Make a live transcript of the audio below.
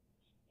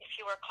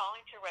you are calling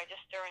to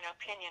register an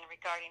opinion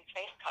regarding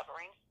face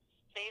coverings,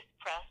 please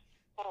press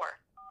 4. All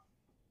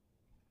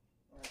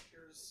right,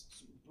 here's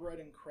some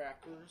bread and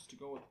crackers to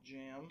go with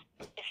jam.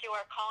 If you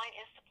are calling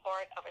in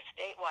support of a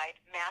statewide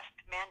mask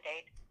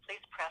mandate,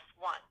 please press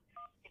 1.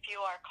 If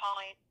you are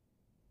calling,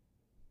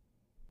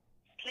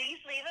 please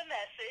leave a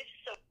message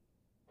so...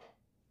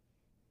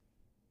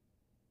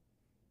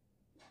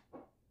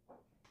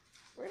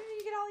 Where did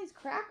you get all these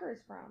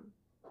crackers from?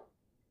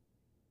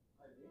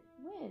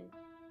 When?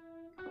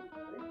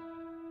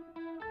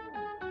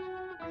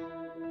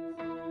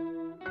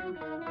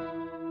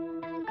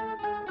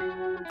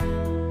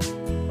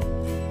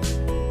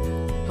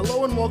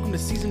 Hello and welcome to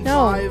season 5.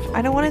 No,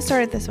 I don't want to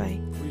start it this way.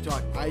 What are you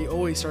talking? I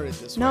always start it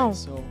this No. way,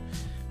 so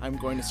I'm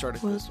going to start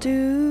it We'll this way.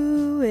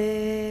 do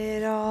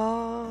it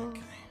all.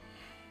 Okay.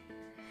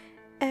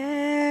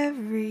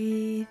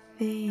 Everything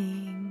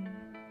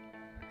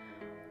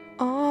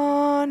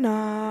on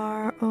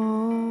our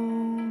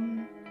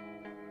own.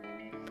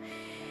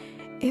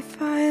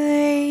 If I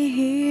lay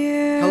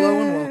here.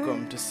 Hello and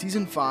welcome to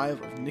season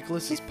 5 of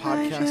Nicholas's If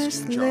I podcast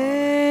just in jar.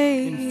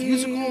 lay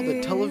Infusical, the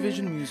here.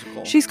 television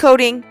musical. She's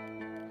coding.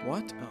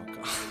 What? Oh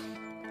god.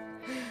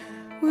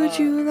 Would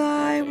you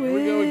lie here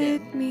we go with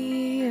again.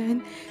 me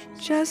and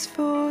just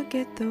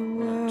forget the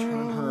world?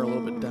 Turn her a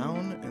little bit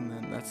down, and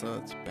then that's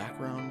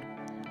background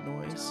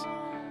noise.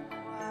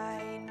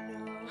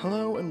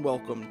 Hello and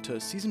welcome to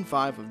season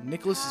 5 of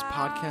Nicholas's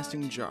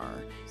podcasting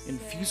jar.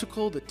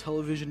 Infusical, the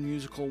television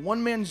musical,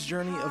 one man's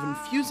journey of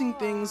infusing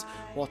things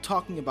while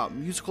talking about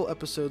musical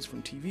episodes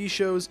from TV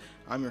shows.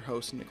 I'm your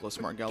host, Nicholas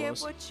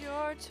Margelos.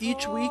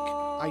 Each week,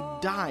 I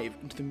dive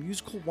into the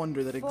musical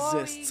wonder that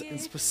exists in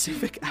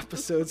specific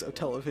episodes of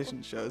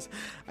television shows.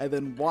 I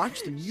then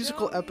watch the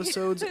musical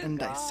episodes and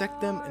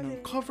dissect them and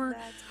uncover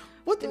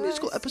what the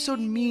musical episode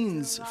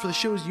means for the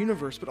show's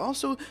universe, but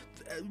also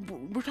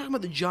we're talking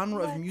about the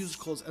genre of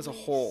musicals as a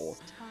whole.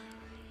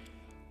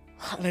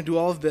 And I do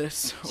all of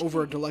this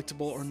over a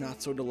delectable or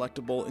not so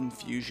delectable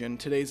infusion.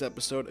 Today's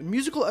episode, a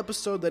musical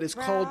episode that is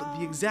called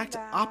the exact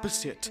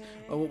opposite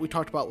of what we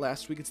talked about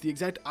last week. It's the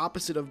exact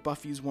opposite of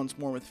Buffy's Once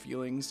More with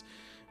Feelings.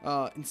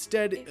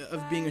 Instead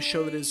of being a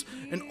show that is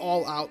an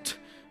all-out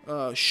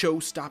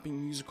show-stopping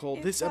musical,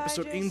 this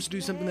episode aims to do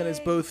something that is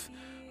both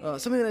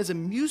something that is a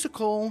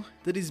musical,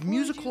 that is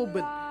musical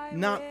but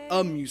not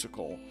a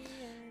musical.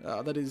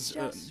 That is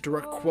a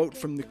direct quote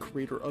from the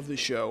creator of the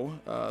show,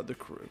 the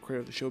creator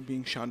of the show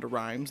being Shonda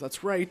Rhimes.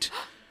 That's right.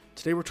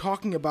 Today we're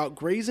talking about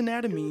Grey's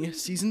Anatomy,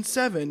 Season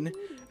 7,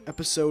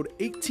 Episode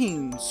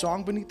 18,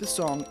 Song Beneath the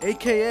Song,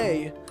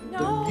 a.k.a.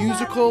 the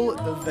musical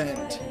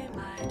event.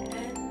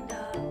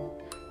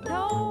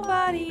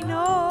 Nobody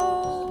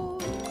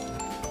knows.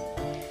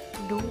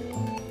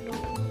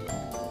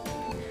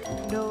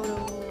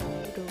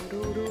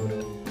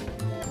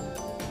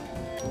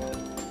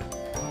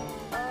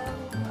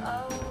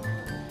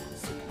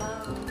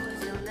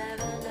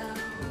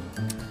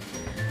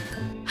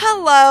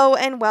 Hello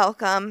and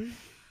welcome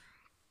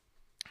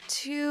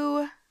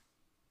to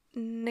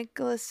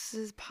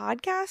Nicholas's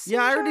podcast.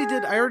 Yeah, I already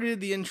did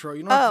the intro.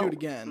 You don't have to do it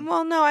again.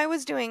 Well, no, I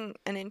was doing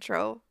an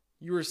intro.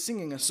 You were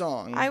singing a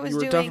song. I was You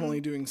were doing- definitely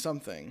doing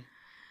something.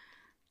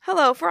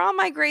 Hello, for all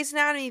my Grey's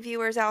Anatomy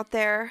viewers out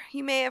there,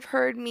 you may have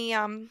heard me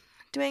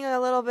doing a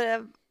little bit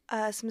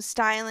of some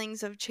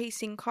stylings of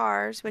chasing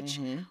cars, which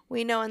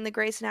we know in the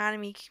Grey's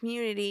Anatomy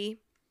community,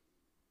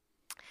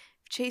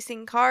 if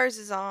chasing cars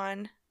is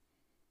on,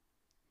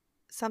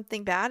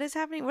 something bad is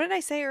happening. What did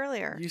I say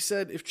earlier? You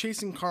said if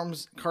chasing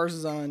cars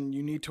is on,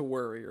 you need to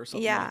worry or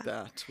something like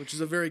that, which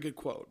is a very good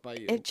quote by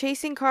you. If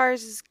chasing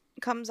cars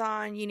comes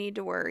on, you need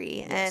to worry.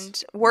 Yes.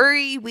 And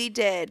worry we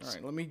did. All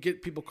right, let me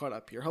get people caught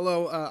up here.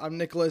 Hello, I'm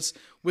Nicholas.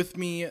 With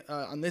me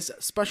on this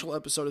special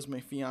episode is my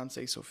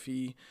fiance,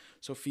 Sophie.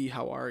 Sophie,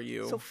 how are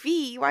you?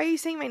 Sophie? Why are you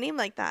saying my name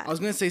like that? I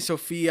was going to say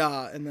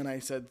Sophia, and then I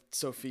said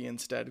Sophie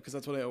instead, because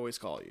that's what I always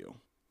call you.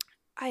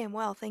 I am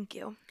well, thank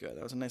you. Good.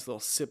 That was a nice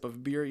little sip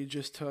of beer you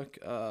just took.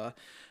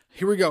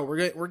 Here we go.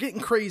 We're getting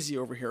crazy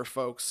over here,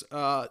 folks.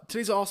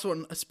 Today's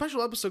also a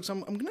special episode, so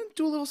I'm going to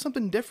do a little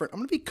something different. I'm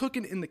going to be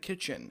cooking in the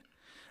kitchen.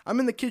 I'm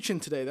in the kitchen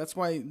today. That's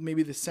why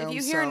maybe the sound If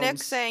you hear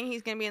Nick saying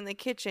he's going to be in the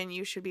kitchen,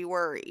 you should be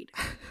worried.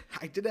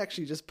 I did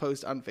actually just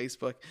post on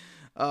Facebook.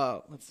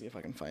 Let's see if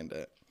I can find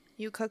it.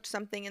 You cooked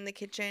something in the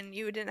kitchen.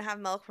 You didn't have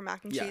milk for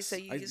mac and cheese, so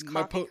you used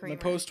my coffee creamer.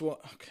 My post was...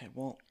 Okay,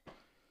 well,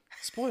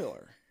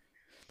 spoiler.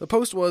 The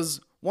post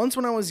was, once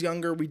when I was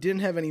younger, we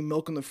didn't have any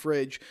milk in the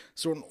fridge,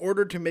 so in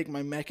order to make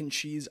my mac and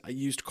cheese, I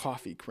used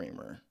coffee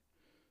creamer.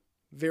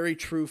 Very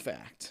true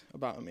fact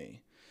about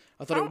me.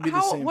 I thought it would be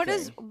the same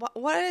thing.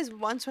 What is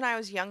once when I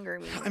was younger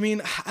mean? I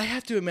mean, I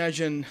have to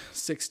imagine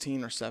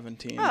 16 or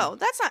 17. Oh,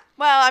 that's not...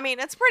 Well, I mean,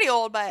 it's pretty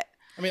old, but...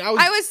 I mean,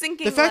 I was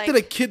thinking the fact that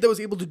a kid that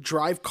was able to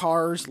drive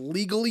cars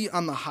legally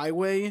on the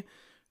highway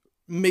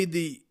made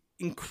the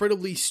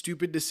incredibly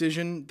stupid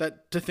decision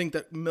to think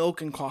that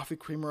milk and coffee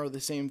creamer are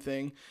the same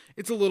thing.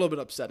 It's a little bit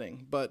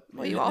upsetting, but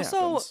well, you also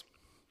happens.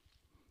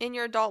 In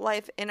your adult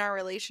life, in our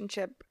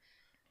relationship,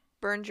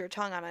 burned your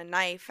tongue on a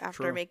knife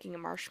after True. making a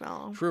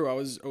marshmallow. True. I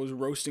was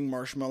roasting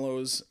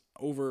marshmallows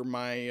over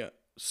my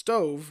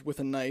stove with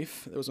a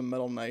knife. There was a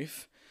metal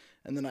knife,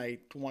 and then I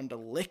wanted to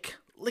lick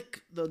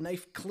the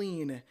knife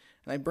clean, and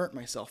I burnt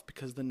myself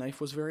because the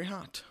knife was very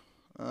hot.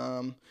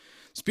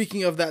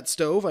 Speaking of that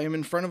stove, I am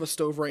in front of a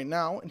stove right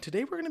now, and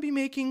today we're going to be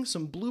making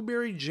some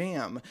blueberry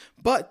jam,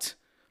 but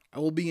I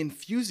will be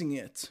infusing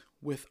it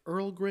with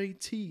Earl Grey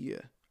tea.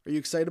 Are you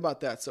excited about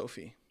that,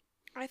 Sophie?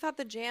 I thought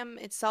the jam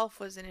itself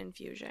was an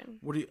infusion.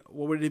 What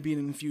would it be an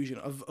infusion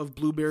of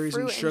blueberries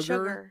Fruit and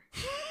sugar?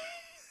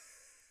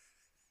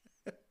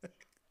 and sugar.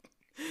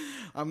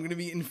 I'm going to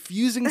be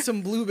infusing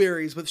some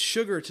blueberries with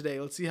sugar today.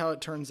 Let's see how it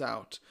turns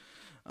out.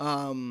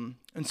 And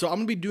so I'm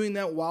going to be doing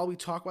that while we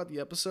talk about the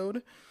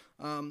episode.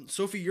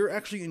 Sophie, you're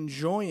actually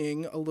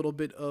enjoying a little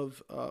bit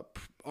of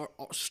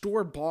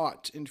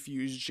store-bought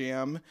infused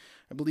jam.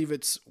 I believe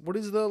it's, what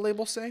does the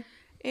label say?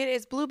 It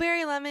is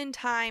blueberry lemon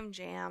thyme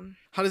jam.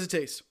 How does it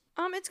taste?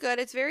 It's good.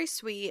 It's very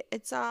sweet.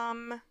 It's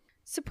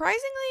surprisingly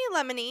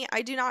lemony.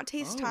 I do not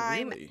taste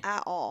thyme really?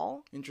 at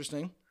all.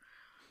 Interesting.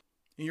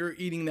 You're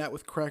eating that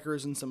with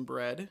crackers and some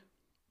bread.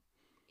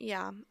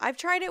 Yeah. I've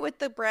tried it with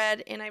the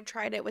bread and I've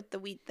tried it with the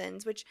wheat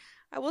thins, which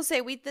I will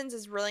say wheat thins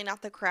is really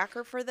not the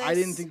cracker for this. I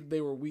didn't think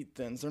they were wheat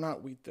thins. They're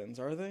not wheat thins,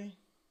 are they?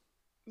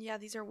 Yeah,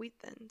 these are wheat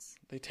thins.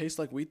 They taste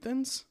like wheat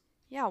thins?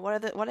 Yeah,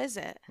 what is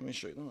it? Let me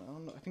show you. I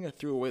don't know. I think I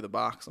threw away the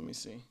box. Let me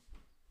see.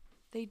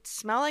 They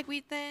smell like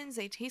wheat thins.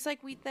 They taste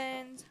like wheat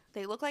thins.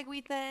 They look like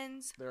wheat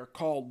thins. They're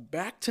called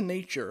Back to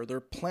Nature.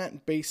 They're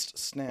plant-based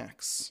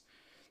snacks.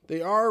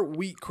 They are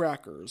wheat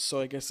crackers,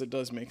 so I guess it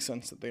does make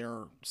sense that they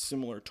are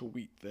similar to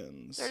wheat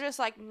thins. They're just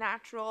like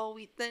natural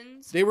wheat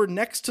thins. They were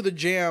next to the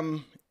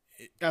jam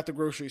at the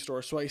grocery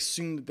store, so I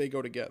assumed that they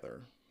go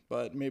together.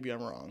 But maybe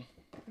I'm wrong.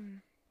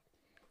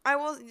 I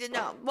will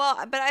no.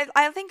 Well, but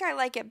I think I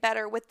like it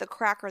better with the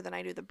cracker than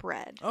I do the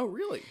bread. Oh,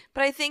 really?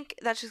 But I think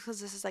that's just because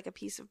this is like a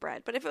piece of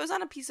bread. But if it was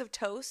on a piece of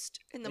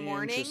toast in the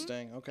morning,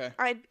 Interesting. Okay.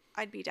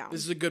 I'd be down.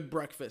 This is a good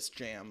breakfast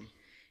jam.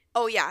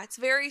 Oh yeah, it's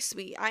very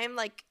sweet. I am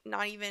like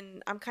not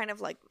even. I'm kind of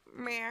like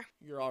meh.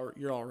 You're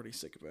already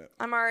sick of it.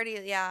 I'm already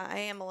I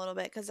am a little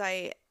bit because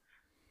I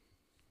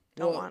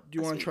don't want. Do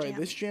you want to try jam.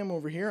 this jam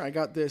over here? I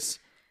got this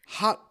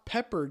hot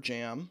pepper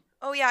jam.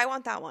 Oh yeah, I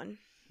want that one.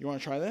 You want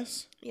to try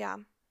this? Yeah.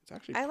 It's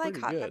actually I like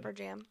pretty hot good. pepper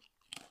jam.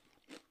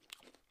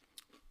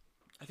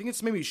 I think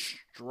it's maybe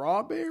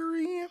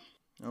strawberry. I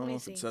don't know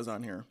if see. it says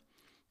on here.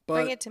 But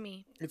Bring it to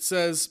me. it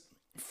says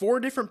 4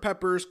 different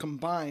peppers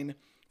combine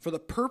for the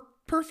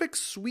perfect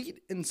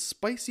sweet and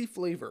spicy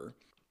flavor.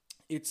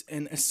 It's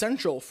an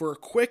essential for a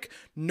quick,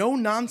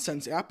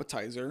 no-nonsense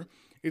appetizer.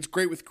 It's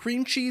great with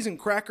cream cheese and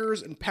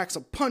crackers and packs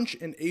a punch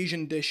in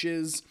Asian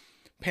dishes,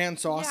 pan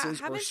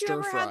sauces, or haven't you stir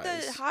ever fries.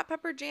 had the hot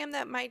pepper jam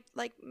that my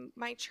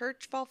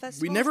church fall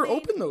festival? We never made?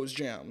 opened those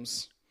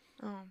jams.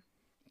 Oh.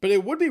 But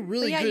it would be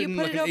really yeah, good you in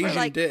put like it an over, Asian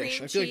like, dish.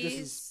 cream I feel like this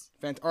cheese. is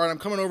fantastic. All right, I'm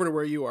coming over to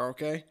where you are,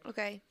 okay?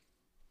 Okay.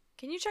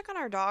 Can you check on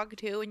our dog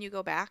too when you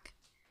go back?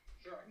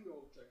 Sure, I can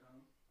go check on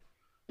him.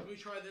 Let me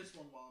try this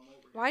one while I'm over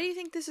here. Why do you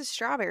think this is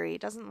strawberry?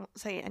 It doesn't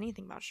say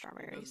anything about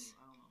strawberries.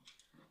 I don't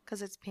know.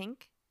 Because it's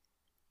pink?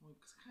 Well,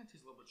 because it kind of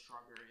tastes a little bit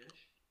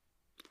strawberry-ish.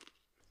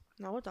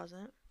 No, it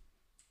doesn't.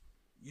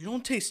 You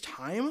don't taste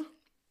thyme?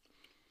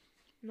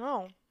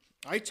 No.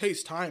 I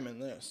taste thyme in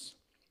this.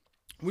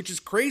 Which is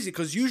crazy,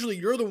 because usually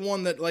you're the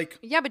one that, like...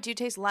 Yeah, but do you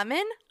taste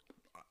lemon?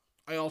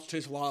 I also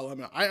taste a lot of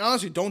lemon. I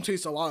honestly don't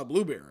taste a lot of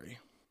blueberry.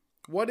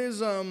 What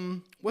is,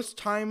 what's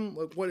thyme?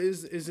 Like, what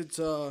is it,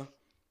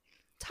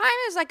 Time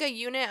is like a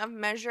unit of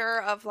measure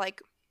of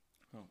like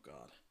Oh,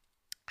 God.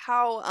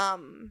 how,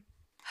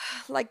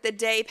 like the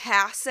day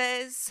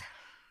passes.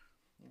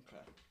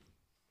 Okay.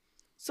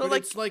 So But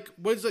like it's like,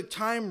 what is like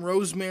thyme,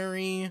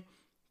 rosemary?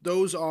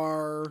 Those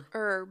are...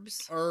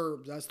 herbs.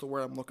 Herbs. That's the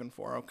word I'm looking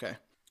for. Okay.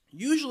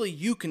 Usually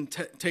you can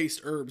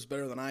taste herbs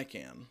better than I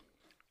can.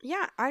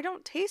 Yeah, I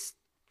don't taste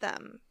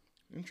them.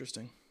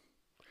 Interesting.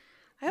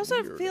 I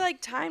also Weird. feel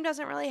like thyme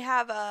doesn't really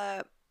have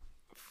a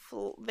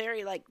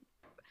very like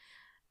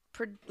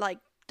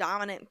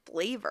dominant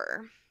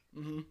flavor.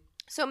 Mm-hmm.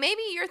 So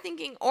maybe you're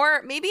thinking,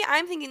 or maybe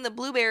I'm thinking the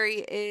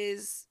blueberry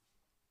is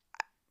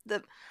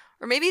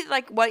or maybe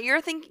like what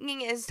you're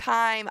thinking is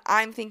thyme,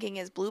 I'm thinking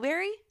is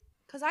blueberry,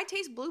 because I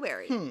taste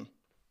blueberry.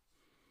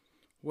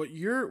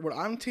 What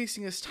I'm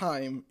tasting as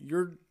thyme,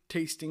 you're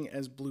tasting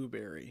as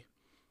blueberry.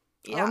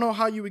 Yeah. I don't know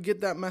how you would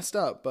get that messed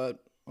up,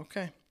 but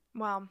okay.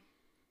 Well,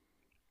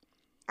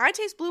 I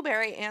taste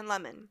blueberry and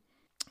lemon.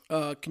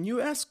 Can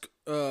you ask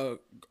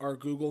our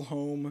Google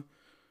Home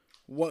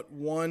what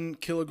 1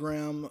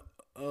 kilogram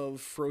of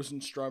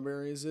frozen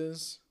strawberries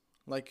is?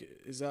 Like,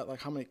 is that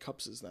like, how many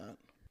cups is that?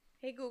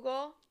 Hey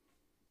Google,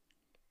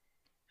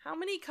 how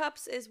many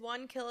cups is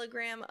 1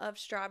 kilogram of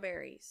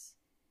strawberries?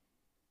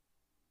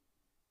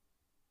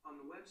 On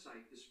the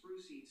website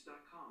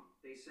thespruceeats.com,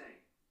 they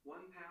say 1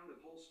 pound of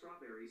whole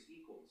strawberries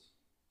equals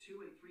 2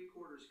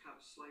 3/4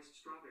 cups sliced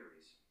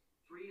strawberries,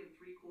 3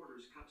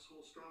 3/4 cups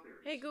whole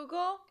strawberries. Hey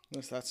Google,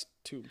 That's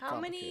too how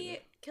complicated. many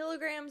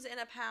kilograms in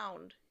a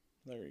pound?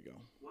 There you go.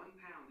 1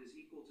 pound is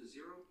equal to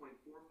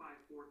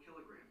 0.454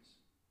 kilograms.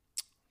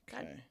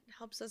 Okay. That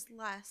helps us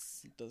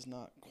less. It does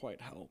not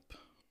quite help.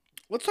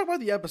 Let's talk about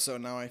the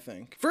episode now, I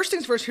think. First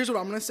things first, here's what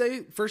I'm going to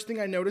say. First thing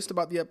I noticed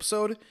about the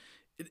episode,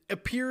 it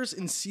appears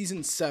in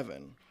season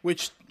 7,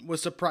 which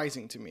was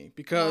surprising to me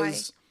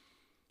because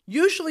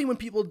usually when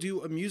people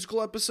do a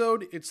musical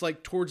episode, it's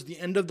like towards the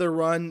end of their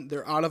run,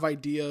 they're out of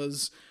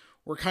ideas.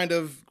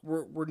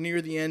 We're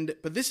near the end,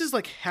 but this is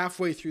like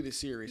halfway through the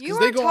series because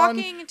they go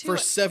on for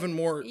 7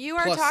 more. You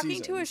are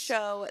talking to a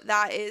show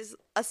that is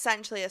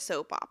essentially a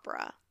soap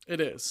opera.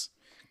 It is.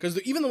 Because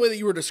even the way that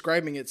you were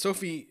describing it,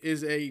 Sophie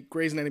is a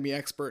Grey's Anatomy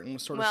expert and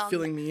was sort of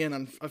filling me in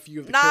on a few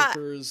of the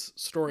characters'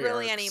 story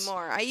really arcs.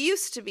 Anymore. I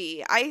used to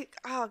be.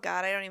 Oh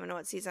God, I don't even know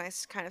what season I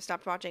kind of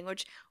stopped watching.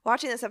 Which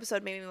watching this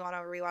episode made me want to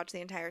rewatch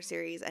the entire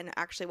series and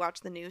actually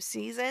watch the new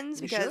seasons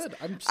because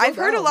I've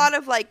heard a lot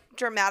of like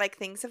dramatic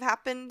things have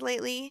happened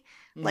lately,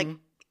 like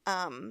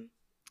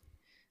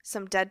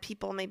some dead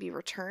people maybe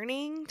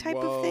returning type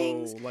of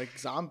things. Like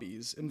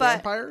zombies and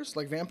vampires?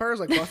 Like vampires,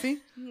 like Buffy?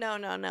 No.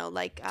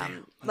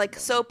 Like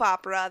soap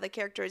opera, the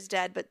character is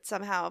dead but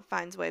somehow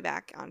finds way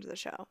back onto the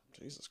show.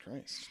 Jesus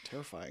Christ.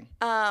 Terrifying.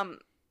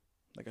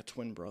 Like a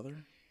twin brother?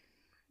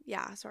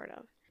 Yeah, sort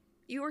of.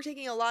 You were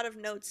taking a lot of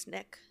notes,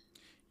 Nick.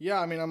 Yeah,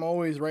 I mean, I'm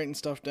always writing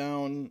stuff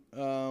down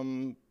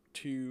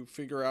to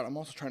figure out. I'm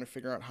also trying to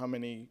figure out how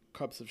many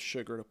cups of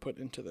sugar to put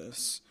into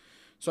this.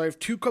 So I have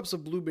 2 cups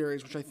of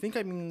blueberries, which I think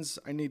means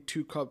I need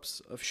 2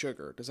 cups of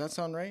sugar. Does that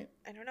sound right?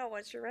 I don't know.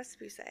 What's your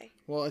recipe say?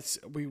 Well,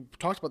 we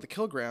talked about the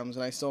kilograms,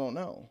 and I still don't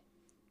know.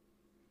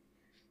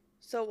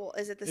 So, well,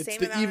 is it the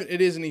same amount?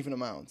 It is an even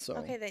amount. So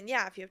okay, then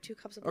yeah, if you have 2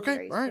 cups of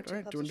blueberries, all right.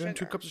 We're doing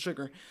 2 cups of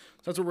sugar.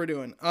 So that's what we're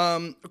doing.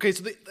 Okay,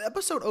 so the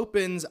episode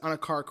opens on a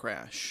car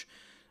crash.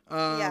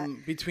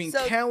 Between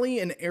Callie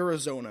and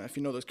Arizona, if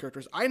you know those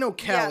characters. I know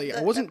Callie.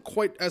 I wasn't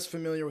quite as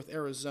familiar with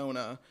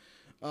Arizona.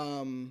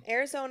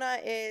 Arizona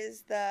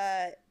is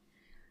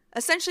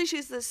essentially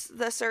she's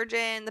the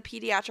surgeon, the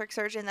pediatric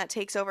surgeon that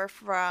takes over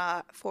for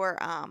or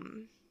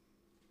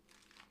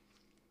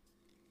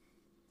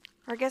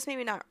I guess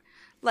maybe not,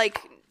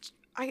 like,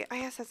 I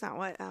guess that's not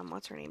what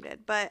what's her name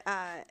did, but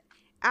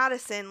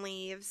Addison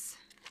leaves.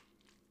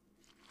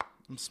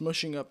 I'm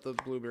smushing up the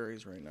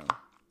blueberries right now.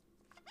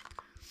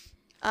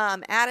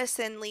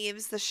 Addison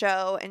leaves the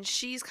show and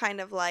she's kind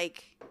of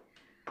like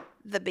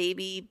the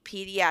baby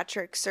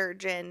pediatric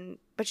surgeon,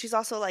 but she's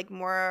also like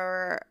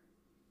more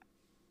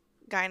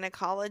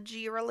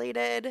gynecology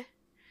related,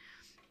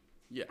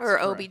 or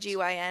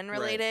OBGYN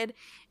related. Right.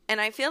 And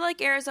I feel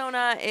like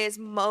Arizona is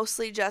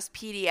mostly just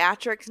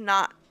pediatrics,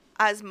 not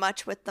as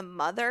much with the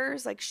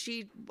mothers. Like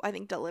she, I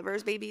think,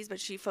 delivers babies, but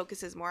she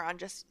focuses more on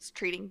just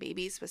treating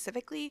babies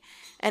specifically.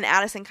 And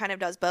Addison kind of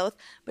does both,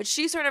 but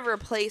she sort of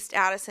replaced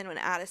Addison when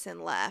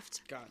Addison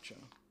left. Gotcha.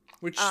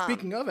 Which,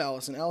 speaking of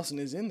Allison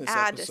is in this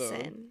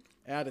episode.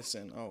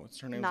 Addison. Oh, it's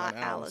her name's not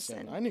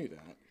Allison. I knew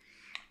that.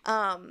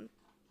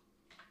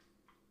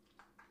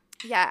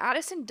 Yeah,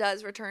 Addison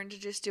does return to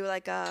just do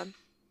like to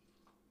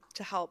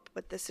help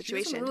with this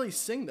situation. She doesn't really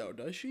sing though,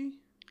 does she?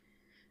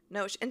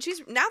 No, and she's,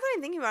 now that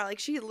I'm thinking about it, like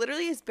she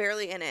literally is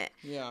barely in it.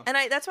 Yeah. And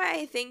that's why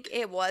I think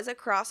it was a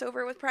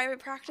crossover with Private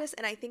Practice,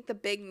 and I think the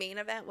big main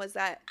event was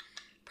that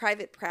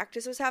Private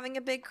Practice was having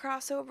a big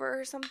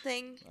crossover or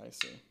something. I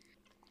see.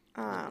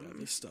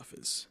 This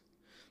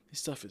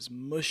stuff is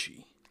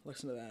mushy.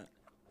 Listen to that.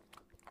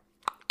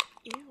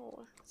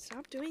 Ew,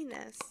 stop doing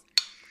this.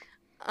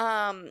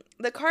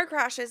 The car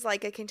crash is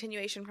like a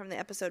continuation from the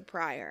episode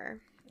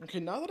prior. Okay,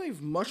 now that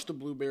I've mushed the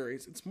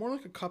blueberries, it's more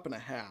like a cup and a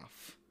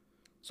half.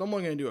 So I'm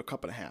only going to do a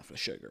cup and a half of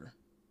sugar.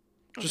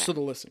 Just so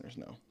the listeners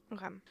know.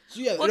 Okay.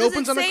 So yeah, it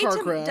opens on a car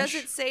crash. Does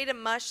it say to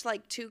mush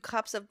like 2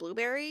 cups of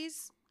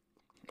blueberries?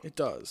 It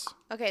does.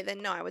 Okay,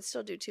 then no, I would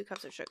still do 2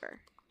 cups of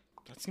sugar.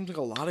 That seems like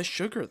a lot of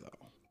sugar,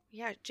 though.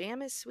 Yeah,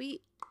 jam is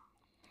sweet.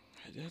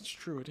 That's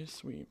true. It is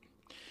sweet.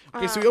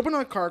 Okay, so we open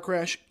on a car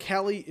crash.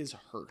 Callie is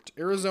hurt.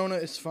 Arizona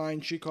is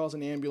fine. She calls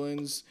an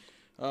ambulance.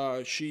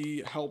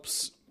 She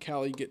helps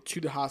Callie get to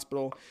the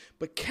hospital.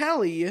 But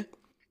Callie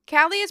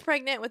is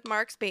pregnant with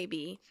Mark's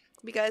baby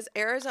because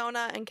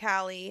Arizona and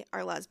Callie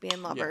are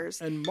lesbian lovers.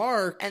 Yeah. And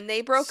Mark and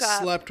they broke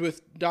up. Slept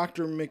with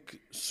Dr.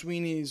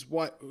 McSweeney's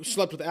wife.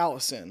 Slept with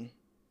Allison.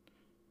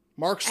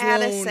 Mark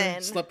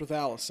Sloan slept with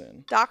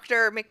Allison.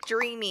 Dr.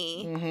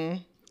 McDreamy. Mm-hmm.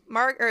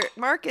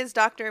 Mark is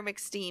Dr.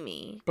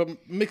 McSteamy.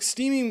 But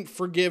McSteamy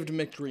forgave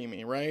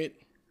McDreamy, right?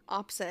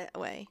 Opposite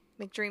way.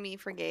 McDreamy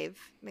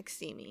forgave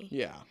McSteamy.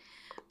 Yeah.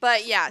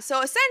 But yeah,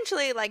 so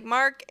essentially, like,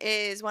 Mark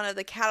is one of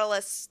the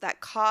catalysts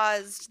that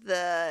caused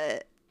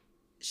the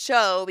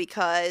show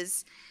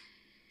because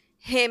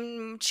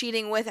him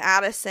cheating with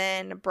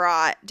Addison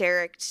brought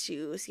Derek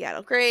to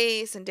Seattle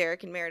Grace, and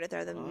Derek and Meredith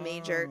are the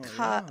major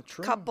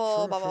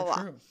couple, blah, blah,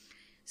 blah.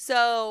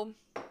 So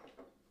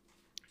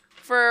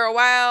for a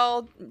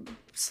while,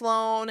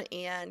 Sloan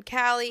and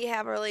Callie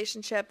have a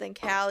relationship. Then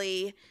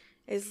Callie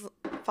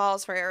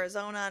falls for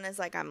Arizona and is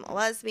like, I'm a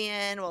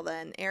lesbian. Well,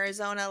 then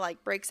Arizona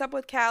like breaks up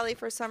with Callie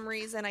for some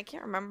reason. I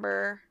can't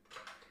remember.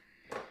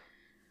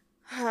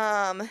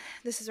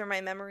 This is where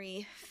my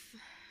memory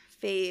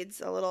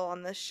fades a little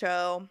on the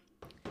show.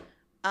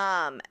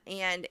 And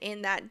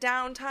in that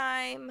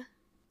downtime,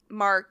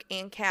 Mark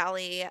and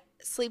Callie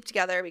sleep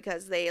together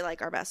because they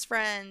like are best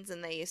friends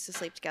and they used to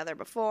sleep together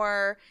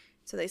before.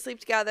 So they sleep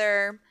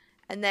together,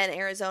 and then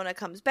Arizona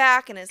comes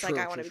back and is like,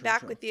 I want to be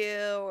back with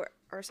you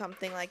or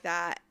something like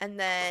that. And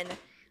then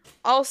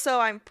also,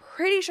 I'm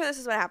pretty sure this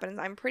is what happens.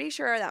 I'm pretty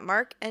sure that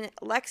Mark and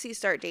Lexi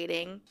start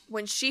dating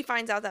when she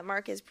finds out that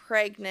Mark is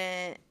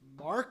pregnant.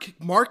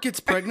 Mark gets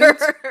pregnant?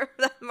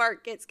 That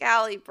Mark gets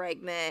Callie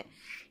pregnant.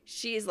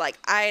 She's like,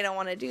 I don't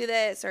want to do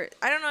this. Or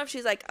I don't know if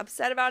she's like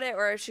upset about it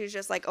or if she's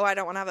just like, oh, I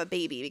don't want to have a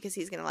baby because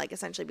he's going to like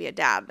essentially be a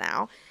dad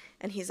now.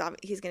 And he's going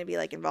to be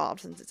like involved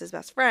since it's his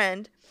best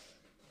friend.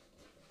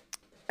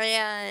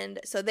 And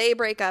so they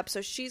break up. So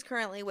she's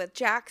currently with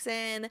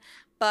Jackson,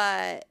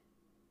 but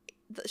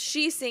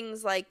she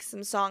sings like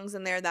some songs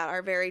in there that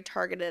are very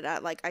targeted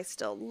at like I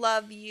still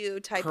love you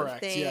type of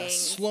thing. Yes.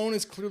 Sloane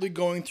is clearly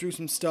going through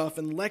some stuff,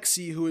 and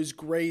Lexi, who is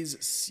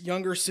Gray's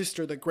younger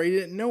sister that Gray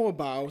didn't know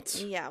about.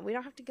 Yeah, we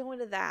don't have to go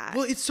into that.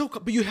 Well, it's so,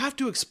 but you have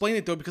to explain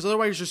it though, because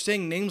otherwise you're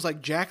saying names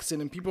like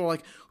Jackson, and people are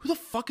like, "Who the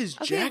fuck is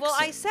Jackson?" Okay, well,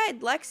 I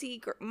said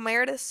Lexi,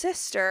 Meredith's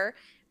sister.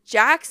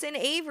 Jackson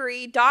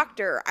Avery,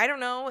 doctor. I don't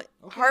know.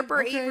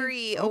 Harper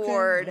Avery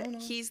Award.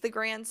 He's the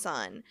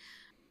grandson.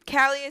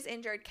 Callie is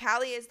injured.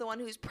 Callie is the one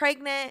who's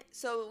pregnant.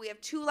 So we have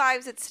 2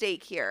 lives at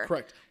stake here.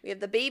 Correct. We have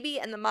the baby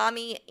and the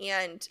mommy.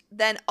 And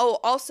then,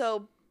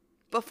 also,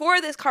 before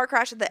this car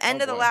crash at the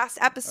end of the last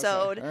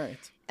episode,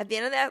 at the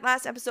end of that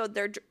last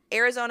episode,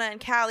 Arizona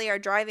and Callie are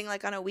driving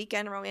like on a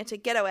weekend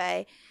romantic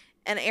getaway.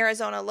 And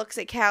Arizona looks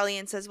at Callie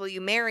and says, will you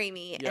marry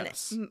me?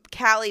 Yes. And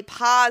Callie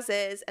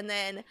pauses and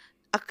then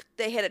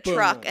they hit a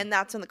truck, Boom. and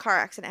that's when the car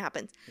accident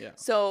happens. Yeah.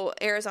 So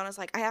Arizona's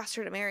like, I asked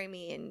her to marry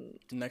me, and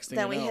next thing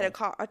then we hit a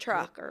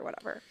truck or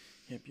whatever.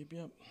 Yep.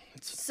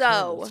 It's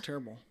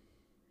terrible.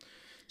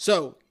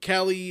 So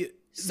Callie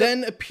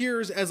then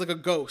appears as like a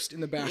ghost in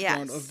the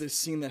background of this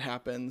scene that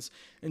happens,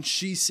 and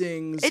she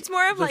sings. It's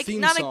more of like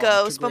not a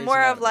ghost, but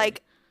more of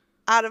like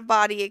out of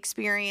body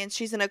experience.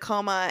 She's in a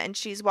coma, and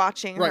she's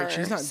watching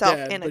she's not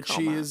dead, in a but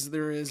coma.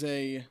 There is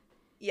a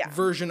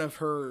version of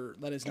her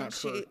that is not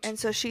hurt. And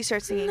so she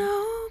starts singing,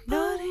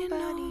 Nobody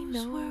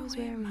knows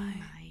where we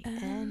might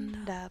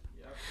end up.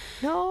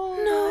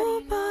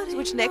 Nobody.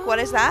 Which, Nick, what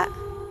is that?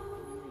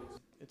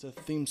 It's a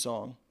theme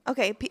song.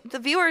 Okay, the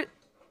viewer...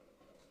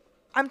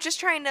 I'm just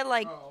trying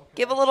to,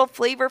 give a little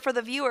flavor for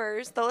the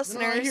viewers, the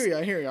listeners. No, I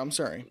hear you. I'm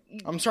sorry.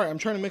 I'm trying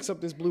to mix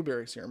up this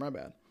blueberries here. My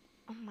bad.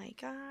 Oh, my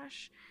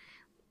gosh.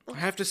 I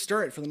have to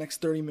stir it for the next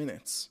 30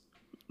 minutes.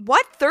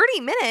 What? 30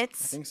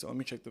 minutes? I think so. Let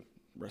me check the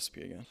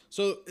recipe again.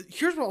 So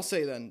here's what I'll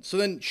say then. So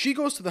then she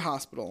goes to the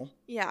hospital.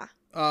 Yeah.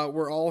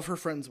 Where all of her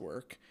friends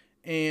work,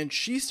 and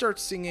she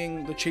starts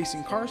singing the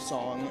Chasing Cars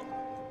song.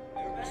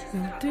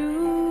 We'll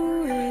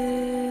do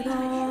it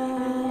all.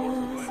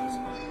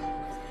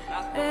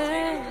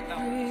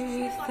 Everything.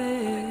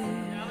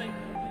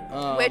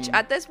 Which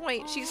at this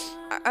point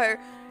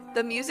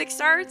the music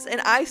starts and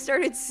I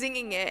started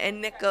singing it and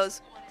Nick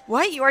goes,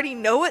 "What? You already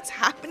know what's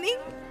happening?"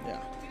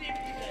 Yeah.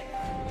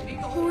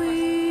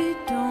 We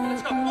don't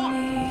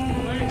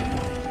need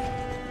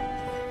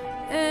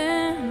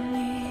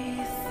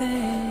anything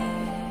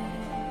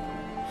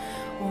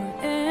or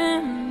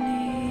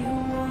anyone.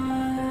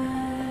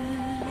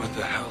 What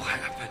the hell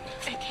happened?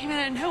 It came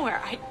out of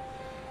nowhere. I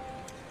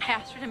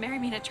asked her to marry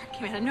me and a truck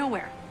came out of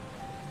nowhere.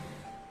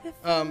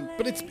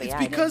 But it's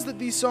because that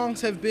these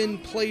songs have been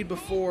played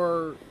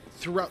before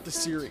throughout the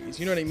series.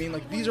 You know what I mean?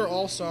 Like, these are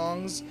all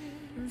songs,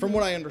 from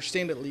what I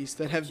understand at least,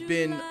 that have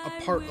been a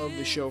part of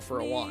the show for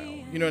a while.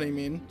 You know what I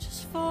mean?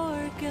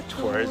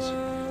 Words,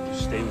 you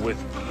stay with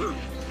me.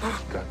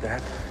 Got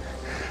that?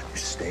 You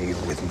stay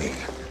with me.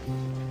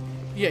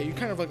 Yeah, you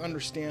kind of like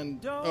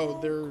understand. Oh,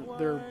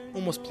 they're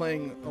almost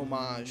playing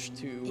homage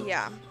to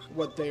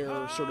what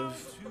their sort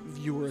of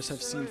viewers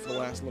have seen for the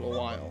last little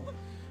while.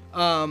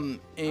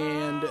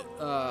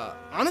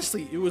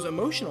 Honestly, it was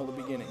emotional at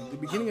the beginning. The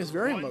beginning is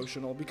very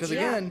emotional because,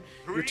 again,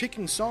 you're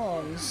taking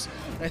songs,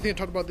 and I think I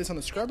talked about this on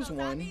the Scrubs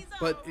one,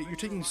 but you're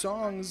taking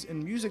songs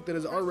and music that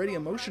is already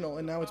emotional,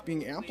 and now it's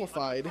being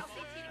amplified,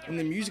 and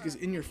the music is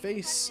in your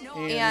face.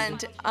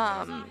 And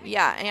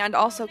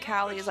also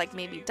Callie is like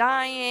maybe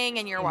dying,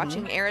 and you're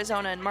watching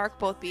Arizona and Mark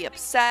both be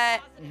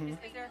upset. Is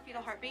there a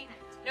fetal heartbeat?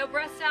 No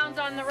breath sounds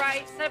on the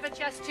right. Set up a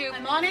chest tube.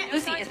 I'm on it.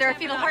 Lucy, is there a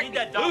fetal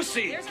heartbeat?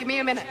 Lucy! Give me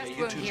a minute.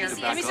 You two Here. should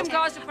Give me some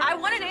gauze to put. I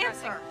want an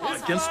answer.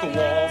 Against the wall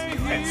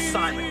and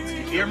silent.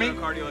 You hear me?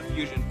 Cardiac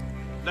infusion.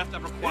 Left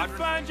upper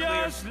quadrant.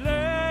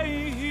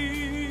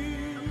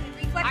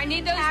 I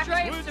need those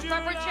drapes to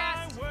prep her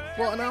chest.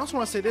 Well, and I also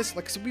want to say this,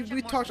 like, so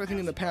we talked, I think,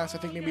 in the past, I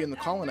think maybe in the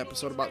Colin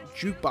episode, about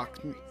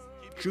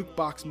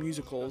jukebox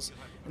musicals,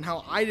 and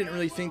how I didn't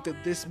really think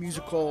that this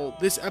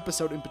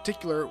episode in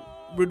particular,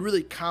 would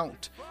really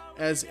count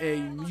as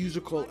a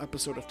musical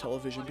episode of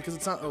television because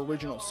it's not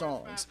original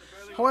songs.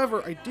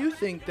 However, I do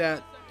think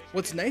that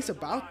what's nice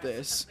about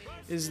this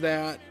is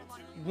that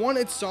one,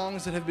 it's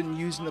songs that have been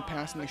used in the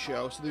past in the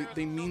show, so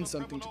they mean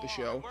something to the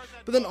show.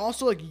 But then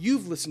also, like,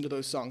 you've listened to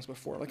those songs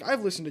before. Like,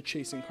 I've listened to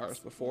Chasing Cars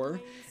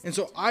before, and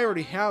so I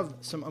already have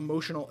some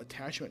emotional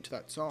attachment to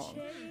that song.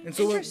 And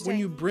so when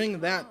you bring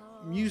that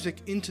music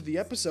into the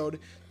episode,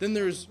 then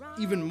there's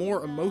even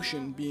more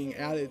emotion being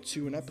added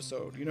to an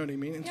episode. You know what I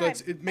mean? And Yeah,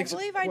 so it makes I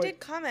believe it I did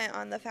comment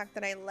on the fact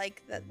that I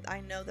like that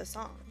I know the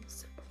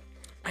songs.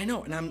 I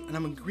know, and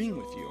I'm agreeing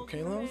with you.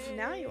 Okay, love.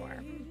 Now you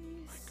are.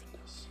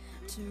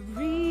 To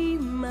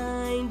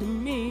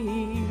remind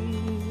me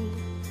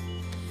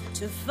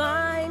to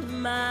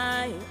find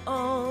my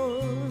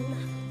own.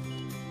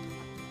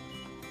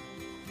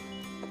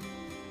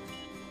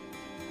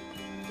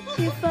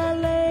 If I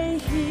lay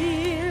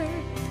here,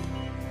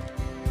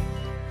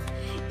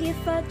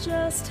 if I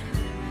just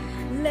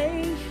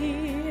lay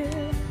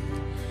here,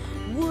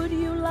 would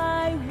you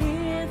lie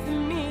with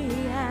me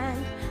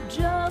and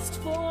just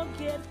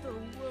forget the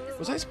world?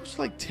 Was I supposed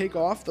to like take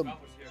off the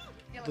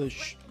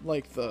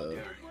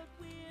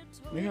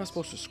maybe I was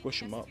supposed to squish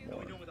them up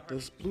more.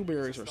 Those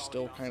blueberries are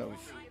still kind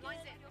of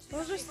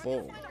We'll just,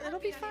 full. it'll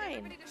be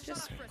fine.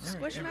 Just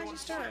squish them as you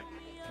start.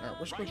 Alright,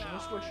 we're squishing.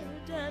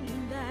 And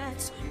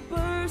that's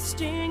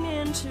bursting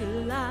into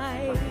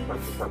life.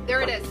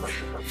 There it is.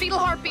 Fetal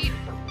heartbeat.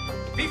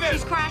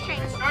 She's crashing.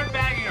 Start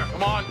bagging her.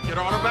 Come on, get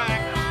on her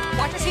back.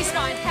 Watch her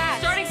C-spine.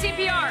 Starting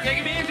CPR. Yeah,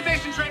 give me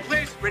intubation tray,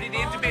 please. Ready to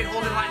intubate,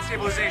 hold in line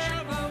stabilization.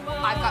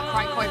 I've got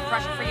cricoid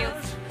pressure for you.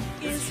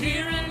 Is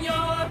here in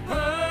your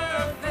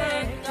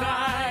perfect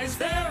eyes.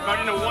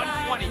 Running to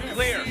 120,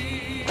 clear.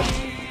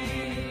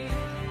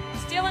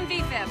 Still in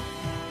VFib.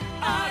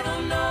 I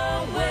don't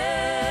know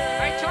where.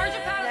 All right, charge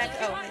of power.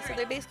 Next, okay, so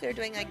they basically are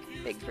doing like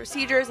big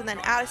procedures, and then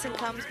Addison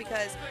comes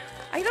because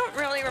I don't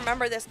really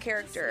remember this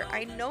character.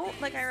 I know,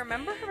 like, I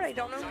remember her, but I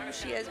don't know who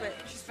she is. But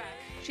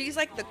she's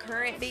like the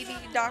current baby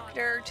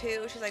doctor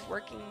too. She's like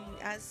working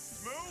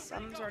as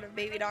some sort of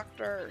baby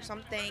doctor or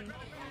something,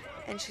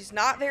 and she's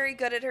not very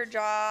good at her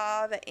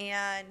job.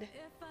 And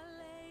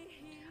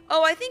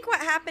oh, I think what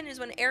happened is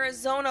when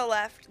Arizona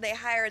left, they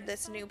hired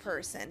this new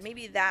person.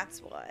 Maybe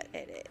that's what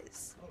it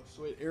is. Oh,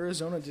 so wait,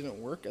 Arizona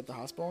didn't work at the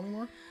hospital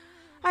anymore?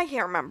 I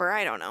can't remember.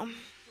 I don't know.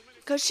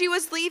 Because she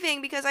was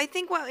leaving because I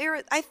think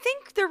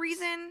the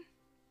reason.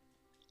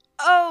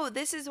 Oh,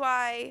 this is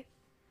why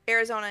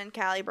Arizona and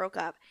Callie broke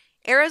up.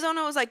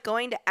 Arizona was like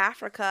going to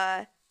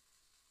Africa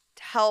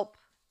to help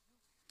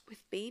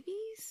with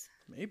babies.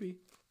 Maybe.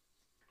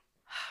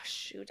 Oh,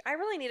 shoot. I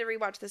really need to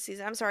rewatch this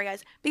season. I'm sorry,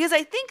 guys. Because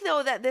I think,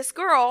 though, that this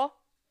girl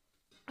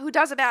who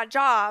does a bad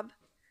job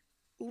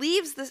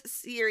leaves the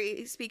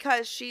series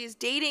because she's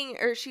dating,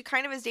 or she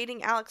kind of is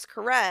dating Alex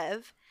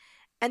Karev.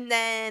 And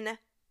then,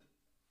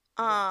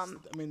 I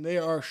mean, they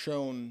are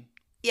shown.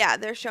 Yeah,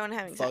 they're shown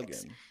having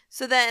sex. Thuggin'.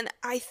 So then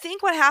I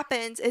think what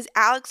happens is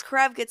Alex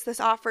Karev gets this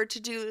offer to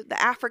do the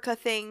Africa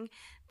thing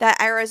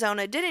that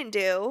Arizona didn't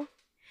do.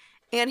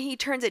 And he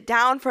turns it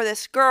down for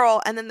this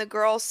girl, and then the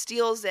girl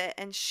steals it,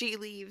 and she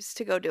leaves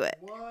to go do it.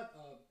 What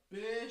a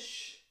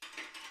bish.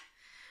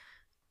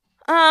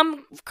 Correct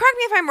me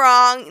if I'm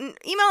wrong.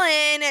 Email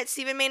in at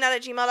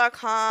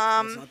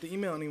stephenmaynut@gmail.com. That's not the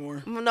email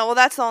anymore. No, well,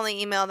 that's the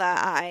only email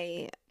that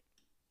I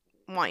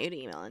want you to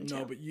email into.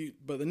 No,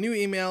 but the new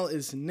email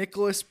is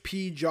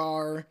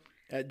nicholaspjar@gmail.com.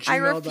 I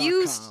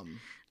refuse.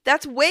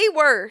 That's way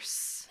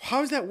worse.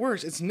 How is that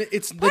worse? It's the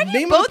Why do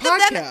name of the both of them?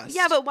 podcast.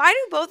 Yeah, but why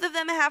do both of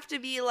them have to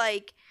be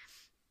like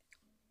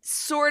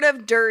sort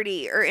of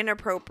dirty or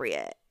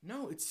inappropriate?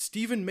 No, it's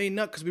Stephen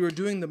Maynut because we were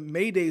doing the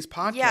Maydays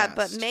podcast. Yeah,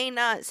 but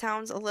Maynut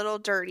sounds a little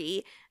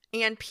dirty,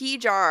 and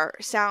P-Jar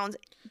sounds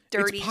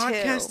dirty it's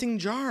podcasting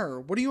jar.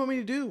 What do you want me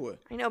to do?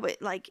 I know,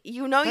 but like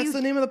That's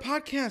the name of the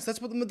podcast.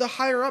 That's what the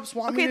higher ups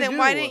want me to do. Okay, then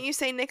why didn't you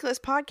say Nicholas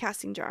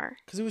Podcasting Jar?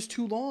 Because it was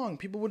too long.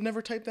 People would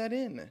never type that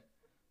in.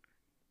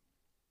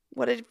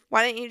 Why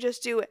didn't you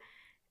just do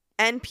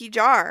NP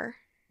Jar?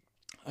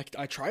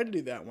 I tried to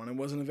do that one. It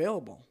wasn't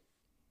available.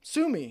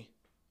 Sue me.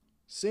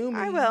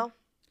 I will.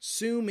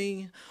 Sue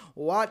me.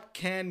 What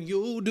can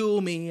you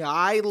do me?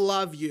 I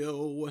love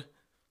you.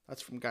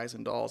 That's from Guys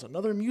and Dolls.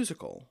 Another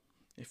musical,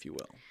 if you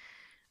will.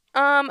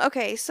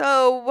 Okay,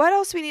 so what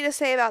else we need to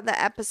say about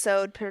the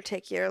episode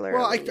particularly?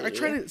 Well, I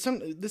try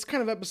to. This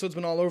kind of episode's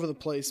been all over the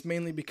place,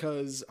 mainly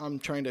because I'm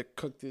trying to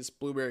cook this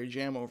blueberry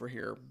jam over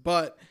here.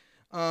 But,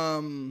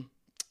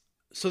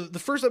 so the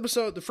first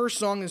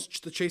song is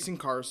the Chasing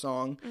Cars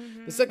song.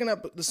 Mm-hmm. The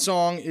second the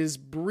song is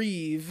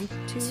Breathe.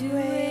 2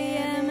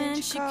 a.m.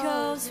 and she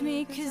calls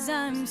me 'cause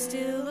I'm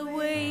still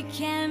awake.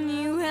 Can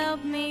you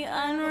help me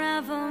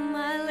unravel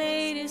my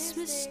latest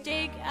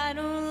mistake? I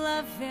don't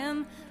love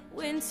him.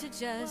 Winter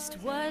just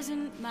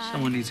wasn't my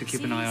Someone needs to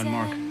keep an eye on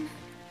Mark.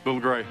 Bill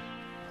Gray.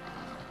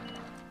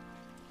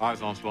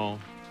 Eyes on Sloan.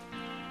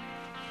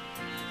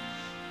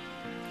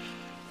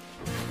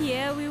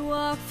 Yeah, we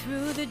walk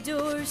through the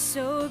door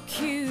so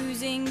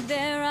accusing,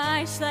 their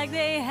eyes like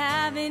they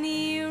have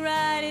any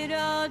right at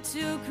all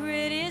to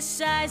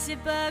criticize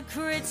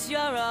hypocrites.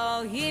 You're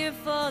all here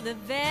for the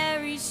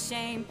very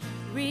same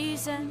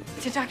reason.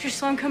 Did Dr.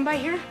 Sloan come by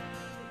here?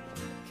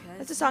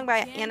 It's a song by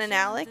Anna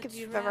Nalick, if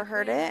you've ever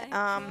heard it.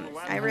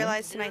 I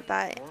realized tonight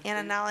that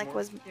Anna Nalick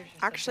was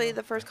actually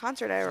the first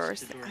concert I ever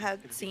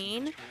had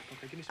seen.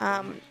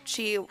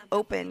 She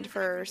opened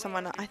for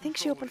someone, I think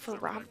she opened for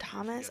Rob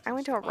Thomas. I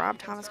went to a Rob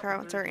Thomas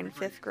concert in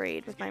 5th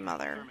grade with my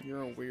mother.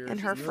 You're a weird. And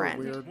her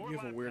friend. You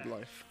have a weird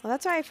life. Well,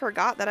 that's why I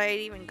forgot that I had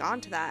even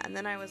gone to that. And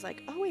then I was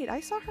like, oh, wait,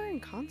 I saw her in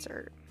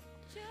concert.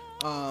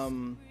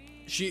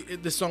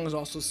 This song is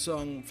also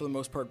sung for the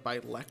most part by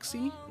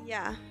Lexi.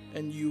 Yeah.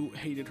 And you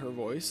hated her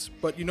voice,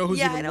 but you know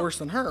who's even worse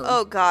than her?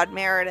 Oh God,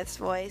 Meredith's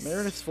voice.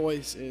 Meredith's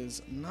voice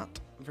is not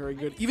very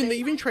good. They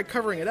even tried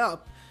covering it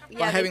up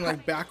by having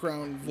like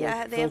background vocals.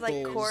 Yeah, they have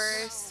like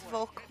chorus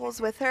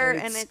vocals with her,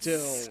 and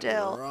it's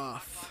still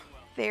rough.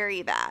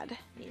 Very bad.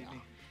 Yeah.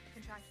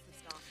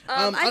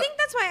 I think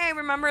that's why I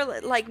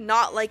remember like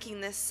not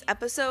liking this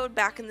episode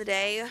back in the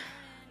day,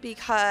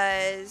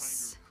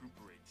 because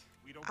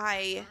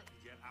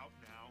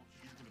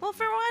well,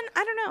 for one,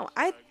 I don't know.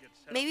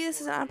 Maybe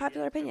this is an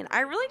unpopular opinion. I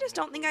really just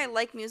don't think I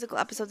like musical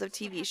episodes of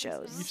TV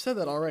shows. You've said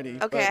that already.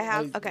 Okay, I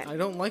have. Okay. I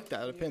don't like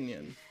that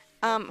opinion.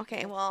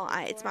 Okay, well,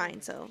 it's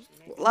mine, so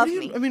love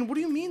me. I mean, what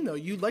do you mean, though?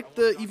 You liked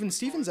the Even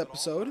Stevens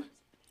episode.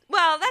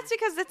 Well, that's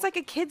because it's like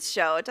a kid's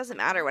show. It doesn't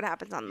matter what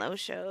happens on those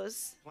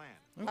shows.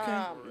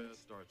 Okay.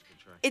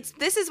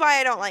 This is why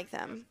I don't like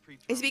them.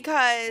 It's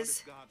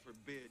because,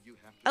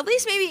 at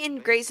least maybe in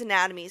Grey's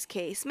Anatomy's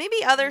case,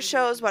 maybe other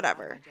shows,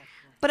 whatever.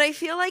 But I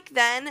feel like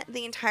then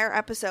the entire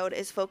episode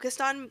is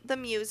focused on the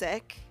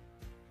music,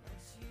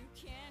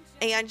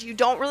 and you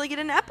don't really get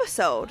an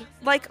episode.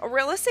 Like,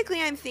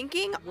 realistically, I'm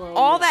thinking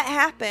all that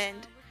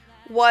happened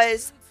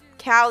was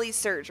Callie's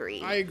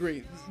surgery. I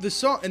agree. The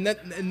song, and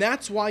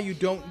that's why you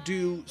don't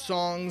do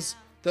songs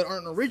that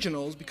aren't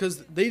originals,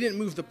 because they didn't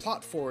move the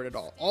plot forward at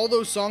all. All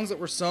those songs that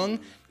were sung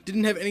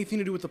didn't have anything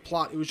to do with the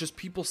plot. It was just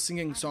people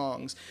singing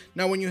songs.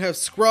 Now, when you have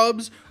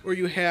Scrubs or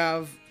you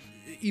have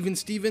Even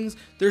Stevens,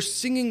 they're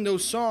singing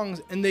those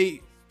songs and they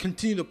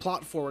continue the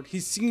plot forward.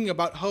 He's singing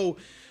about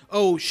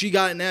oh, she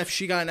got an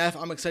F,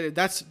 I'm excited.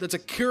 That's a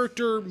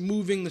character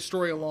moving the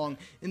story along.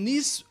 And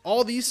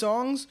all these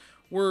songs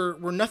were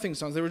nothing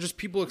songs. They were just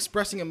people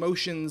expressing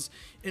emotions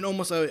in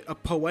almost a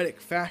poetic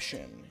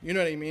fashion. You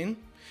know what I mean?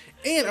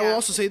 And I will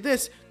also say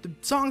this, the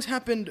songs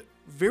happened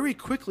very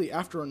quickly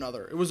after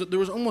another. There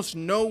was almost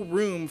no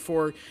room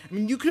for, I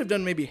mean, you could have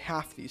done maybe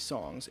half these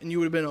songs and you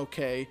would have been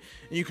okay,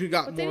 and you could have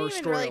got more story along. They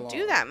didn't even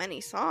really do that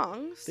many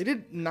songs. They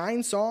did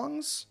 9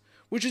 songs,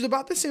 which is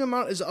about the same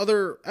amount as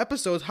other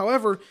episodes.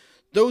 However,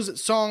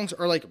 those songs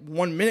are like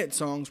 1-minute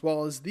songs,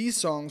 while as these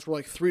songs were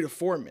like 3 to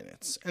 4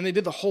 minutes, and they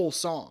did the whole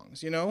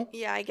songs, you know?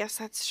 Yeah, I guess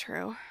that's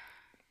true.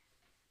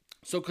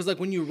 So, because, like,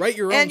 when you write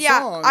your own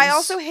songs... I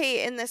also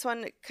hate in this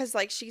one, because,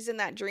 like, she's in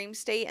that dream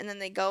state, and then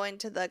they go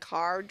into the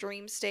car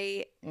dream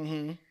state.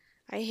 Mm-hmm.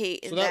 I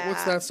hate that.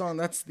 What's that song?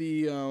 That's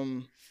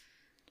the,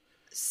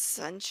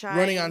 Sunshine.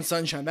 Running on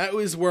Sunshine. That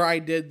was where I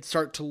did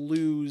start to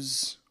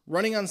lose...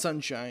 Running on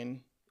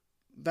Sunshine.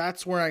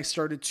 That's where I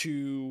started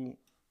to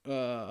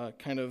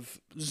kind of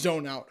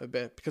zone out a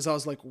bit, because I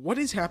was like, what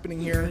is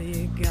happening here?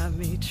 You got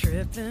me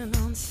tripping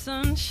on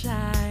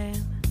sunshine.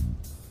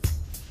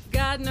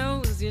 God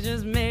knows you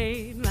just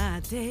made my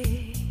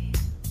day.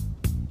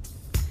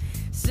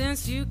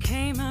 Since you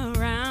came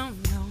around,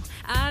 no,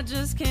 I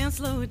just can't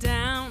slow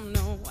down.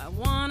 No, I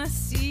wanna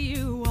see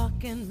you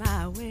walking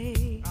my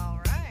way. All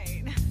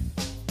right.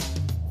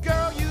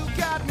 Girl, you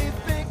got me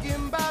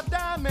thinking about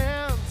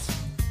diamonds.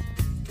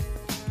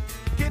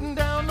 Getting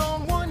down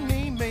on one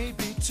knee,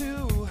 maybe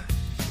two.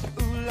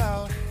 Ooh,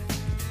 Lord.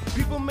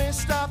 People may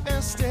stop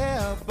and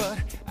stare, but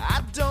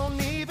I don't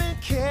even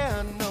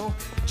care, no.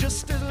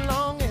 Just as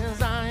long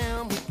as I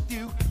am with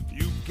you.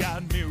 You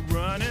got me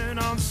running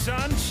on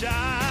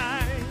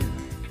sunshine.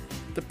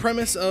 The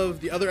premise of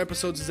the other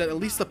episodes is that at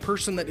least the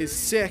person that is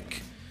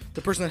sick,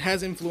 the person that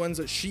has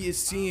influenza, she is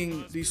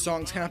seeing these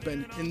songs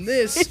happen. In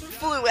this...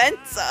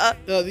 Influenza?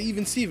 The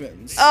Even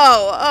Stevens.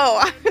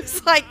 Oh, I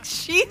was like,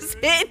 she's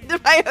hit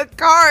by a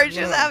car. She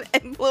doesn't have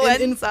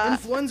influenza.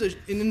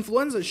 In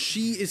influenza,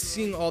 she is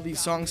seeing all these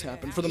songs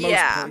happen for the most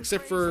part,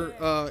 except for,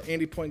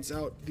 Andy points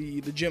out,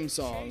 the gym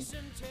song.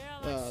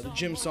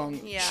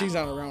 She's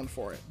not around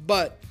for it.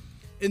 But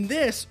in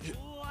this...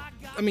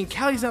 I mean,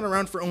 Callie's not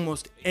around for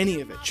almost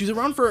any of it. She's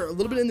around for a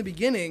little bit in the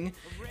beginning,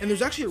 and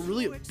there's actually a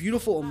really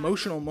beautiful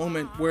emotional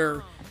moment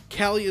where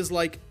Callie is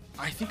like,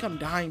 I think I'm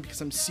dying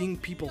because I'm seeing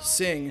people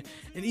sing.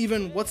 And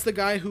even, what's the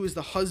guy who is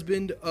the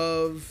husband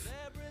of...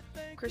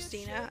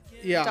 Christina?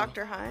 Yeah.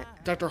 Dr. Hunt?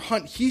 Dr.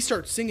 Hunt, he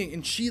starts singing,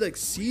 and she, like,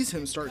 sees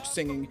him start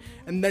singing,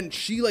 and then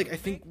she, like, I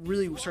think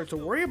really starts to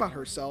worry about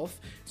herself,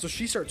 so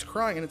she starts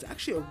crying, and it's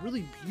actually a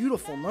really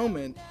beautiful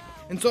moment.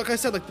 And so, like I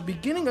said, like, the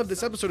beginning of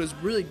this episode is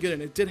really good,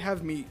 and it did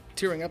have me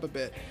tearing up a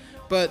bit.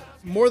 But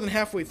more than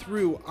halfway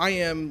through, I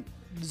am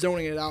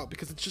zoning it out,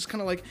 because it's just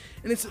kind of like...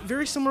 And it's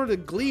very similar to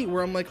Glee,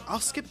 where I'm like, I'll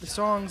skip the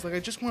songs. Like,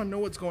 I just want to know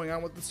what's going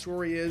on, what the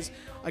story is.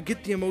 I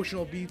get the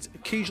emotional beats.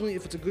 Occasionally,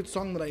 if it's a good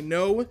song that I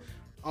know,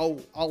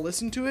 I'll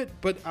listen to it.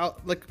 But,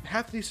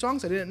 half of these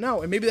songs I didn't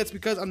know. And maybe that's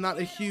because I'm not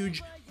a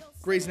huge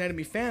Grey's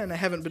Anatomy fan, I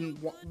haven't been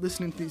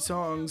listening to these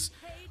songs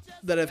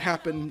that have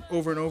happened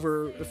over and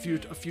over a few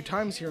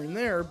times here and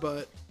there,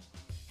 but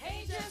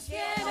Hey, just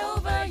get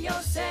over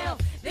yourself.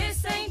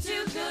 This ain't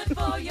too good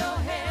for your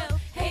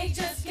health. Hey,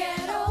 just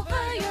get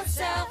over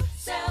yourself.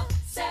 Self.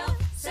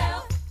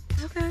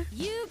 Okay.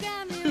 You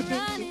got me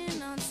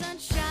running on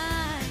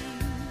sunshine.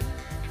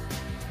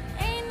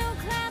 Ain't no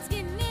clouds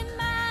getting in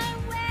my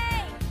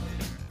way.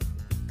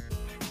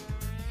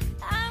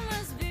 I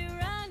must be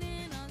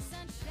running on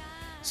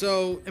sunshine.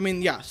 so I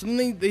mean, yeah. So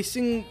then they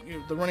sing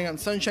the Running on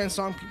Sunshine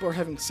song. People are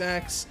having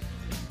sex.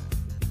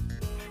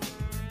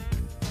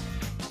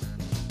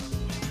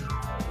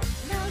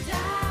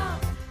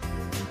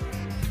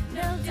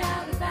 No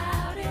doubt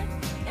about it.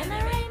 And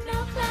there ain't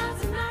no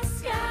clouds in my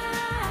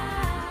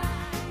sky.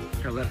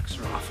 Paralytics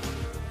are awful.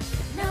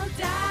 No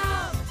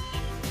doubt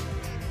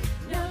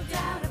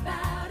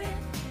about it.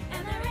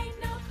 And there ain't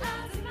no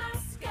clouds in my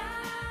sky.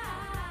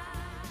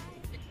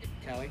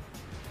 Callie?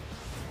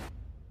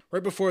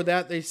 Right before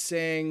that, they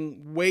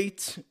sang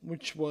 "Wait,"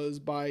 which was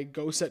by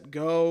Go Set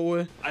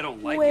Go. I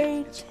don't like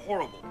Wait. it. It's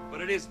horrible. But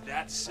it is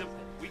that simple.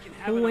 We can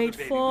have another Wait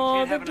baby.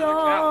 for We can't the have another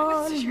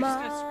Callie.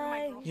 dawn.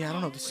 Yeah, I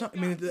don't know.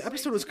 The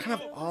episode was kind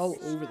of all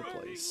over the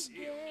place.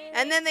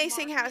 And then they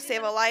sing How to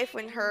Save a Life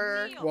when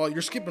her... Well,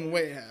 you're skipping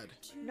way ahead.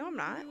 No, I'm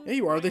not. Yeah,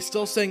 you are. They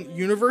still sang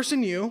 "Universe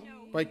in You"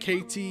 by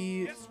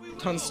Katie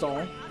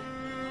Tunstall.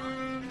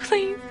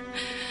 Please,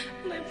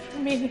 live for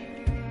me.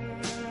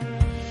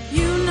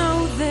 You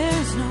know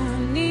there's no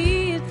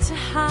need to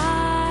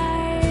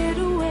hide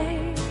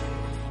away.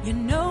 You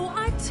know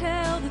I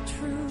tell the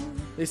truth.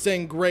 They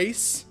sang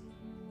 "Grace"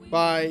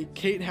 by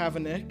Kate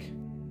Havenick.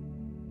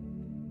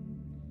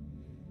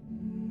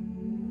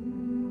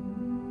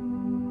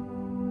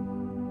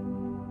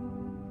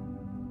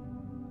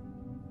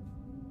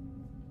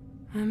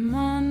 I'm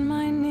on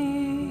my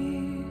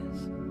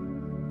knees.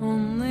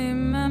 Only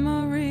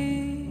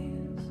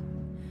memories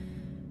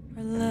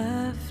are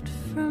left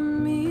for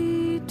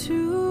me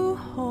to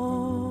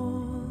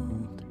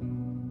hold.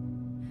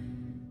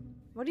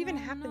 What even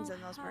happens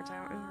in those parts? I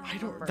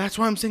don't remember. That's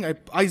why I'm saying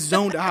I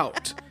zoned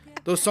out.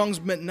 Those songs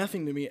meant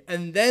nothing to me.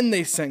 And then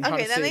they sang "How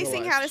Okay, to then Save they a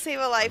sing Life," How to Save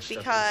a Life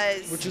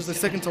because... which is the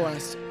second to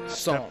last song.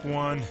 Step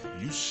one,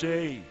 you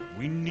say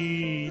we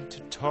need to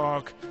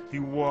talk. He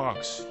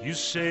walks, you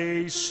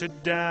say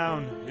sit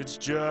down. It's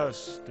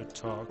just a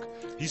talk.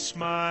 He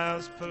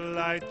smiles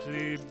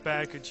politely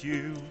back at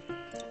you.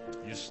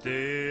 You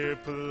stare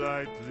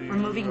politely.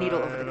 Removing needle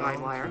over right the guide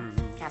on wire.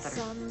 through.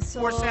 Catheter.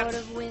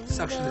 Forceps.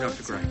 Suction to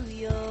Dr. Gray.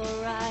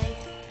 Right,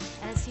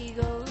 as he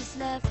goes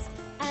left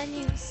and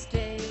you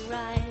stay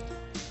right.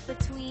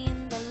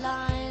 Between the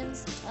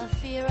lines of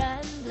fear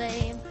and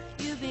blame,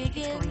 you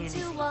begin going in to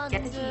easy. wonder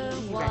Get the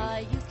key, you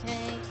why you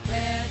came.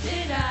 Where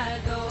did I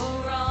go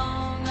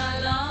wrong? I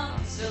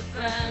lost a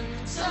friend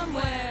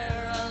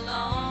somewhere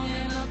along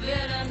in the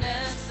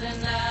bitterness,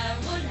 and I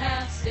would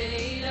have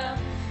stayed up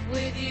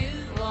with you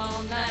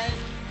all night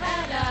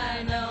had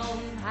I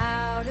known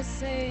how to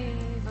save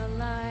a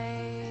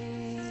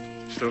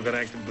life. Still got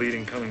active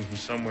bleeding coming from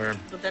somewhere.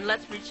 Well, then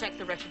let's recheck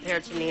the rectal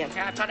peritoneum.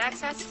 Can I blood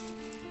access?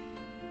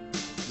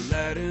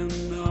 Let him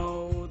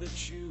know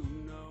that you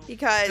know.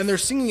 Because And they're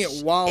singing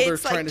it while they're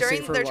it's trying like to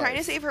save her they're life. trying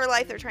to save her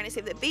life. They're trying to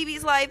save the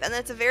baby's life, and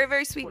that's a very,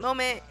 very sweet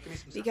moment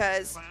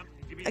because,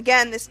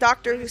 again, this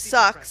doctor who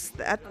sucks,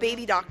 that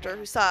baby doctor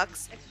who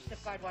sucks,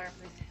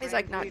 is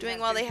like not doing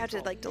well. They have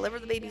to like deliver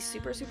the baby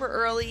super, super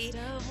early.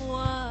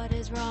 What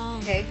is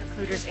wrong? Okay,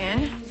 occluder's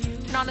in.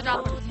 Turn on the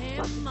Doppler.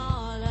 Him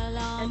all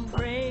along,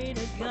 pray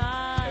to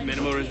God.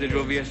 Minimal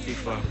residual VSD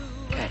flow.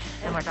 Good.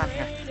 Then we're done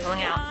here.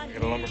 Going out.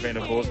 Got a lumbar vein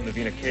of bulls in the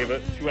vena cava.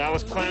 2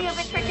 hours clamps.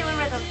 Ventricular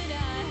rhythm.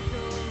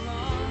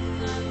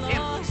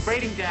 Jim, he's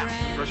braiding down.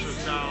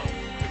 Pressure's down.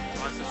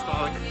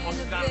 Systolic. Pulse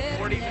is down to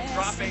 40. It's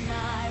dropping.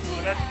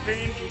 So that's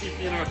pain.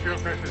 Arterial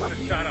pressure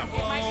just shot up.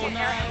 Might be an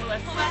air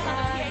ambulance. Pull back on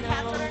the PA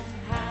catheter.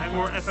 And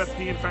more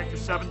FFP in factor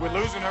 7. We're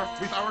losing her.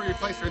 We've already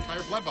replaced her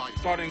entire blood volume.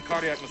 Starting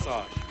cardiac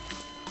massage.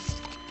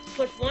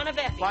 Put one of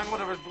Effie. Find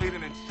whatever's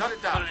bleeding and shut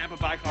it down. An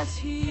amplibicarb.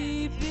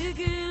 He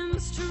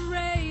begins to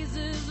raise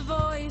his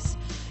voice.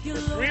 You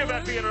 3 of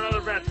Effie and another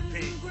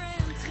Ventropine.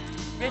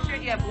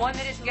 Richard, you have one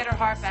minute to get her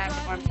heart back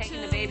before I'm taking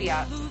the baby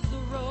out.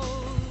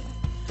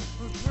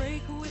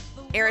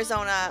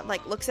 Arizona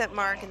like looks at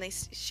Mark and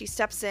she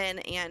steps in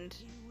and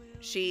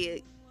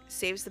she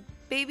saves the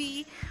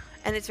baby,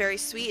 and it's very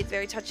sweet. It's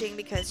very touching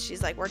because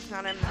she's like working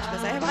on him. And she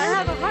goes, I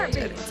have a heart.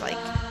 And it's like,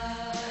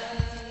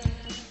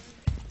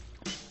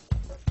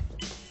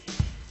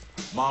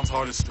 Mom's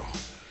heart is strong.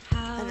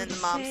 and then the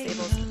mom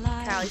stables,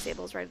 Callie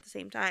stables right at the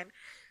same time.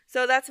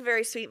 So that's a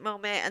very sweet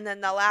moment. And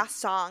then the last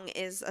song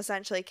is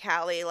essentially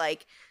Callie,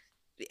 like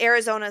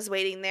Arizona's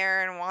waiting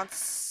there and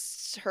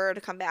wants her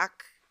to come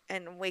back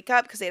and wake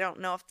up because they don't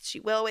know if she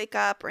will wake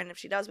up, or and if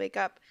she does wake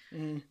up,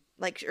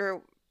 like,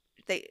 or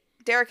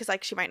Derek is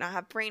like, she might not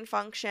have brain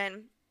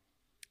function.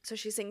 So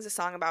she sings a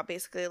song about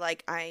basically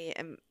like,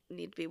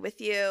 need to be with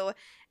you.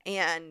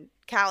 And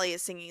Callie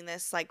is singing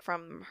this like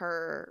from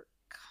her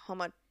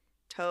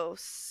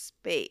comatose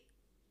state.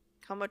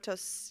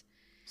 comatose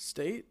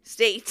State?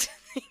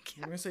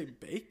 I'm going to say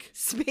bake?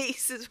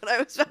 Space is what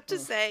I was about to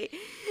say.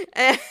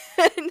 And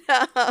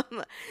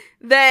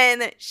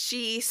then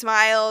she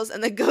smiles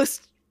and the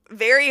ghost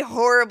very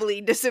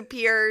horribly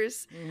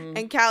disappears. Mm-hmm.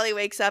 And Callie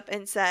wakes up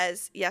and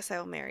says, yes, I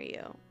will marry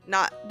you.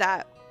 Not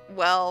that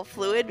well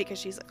fluid because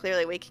she's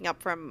clearly waking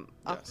up from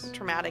a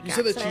traumatic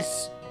accident. You said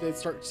that they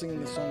start singing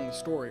the song The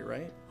Story,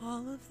 right?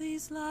 All of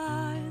these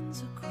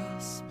lines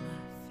across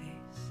my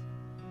face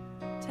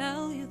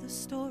tell you the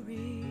story of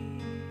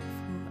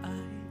who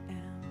I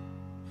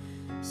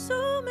am.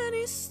 So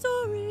many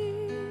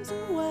stories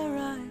of where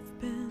I've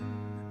been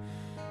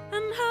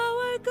and how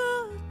I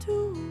got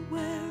to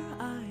where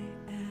I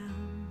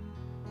am.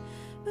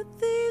 But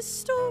these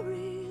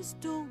stories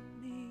don't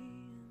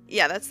mean...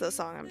 Yeah, that's the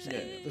song I'm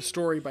saying. Yeah, The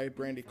Story by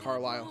Brandi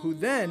Carlile, who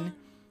then,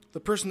 the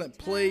person that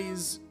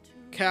plays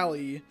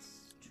Callie,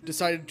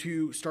 decided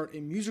to start a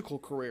musical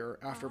career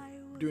after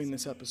doing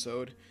this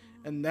episode,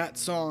 and that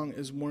song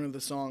is one of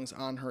the songs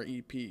on her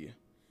EP.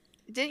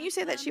 Didn't you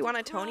say that she won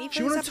a Tony for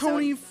She won a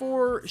Tony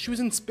for... She was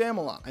in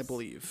Spamalot, I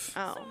believe.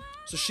 Oh.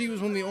 So she was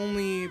one of the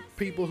only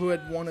people who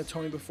had won a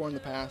Tony before in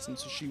the past, and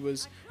so she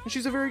was... And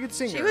she's a very good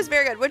singer. She was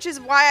very good, which is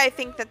why I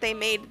think that they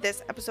made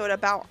this episode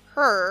about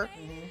her,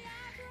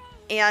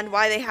 and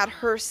why they had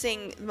her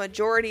sing the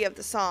majority of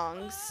the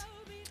songs.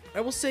 I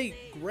will say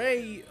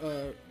Gray,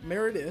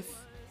 Meredith,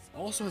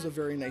 also has a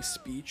very nice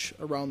speech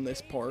around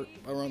this time,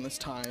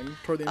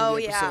 toward the end of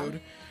the episode,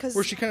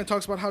 where she kind of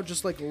talks about how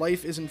just like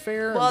life isn't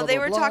fair. Well, and they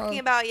blah, were blah, blah. talking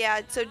about,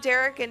 so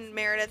Derek and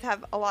Meredith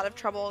have a lot of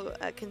trouble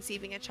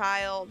conceiving a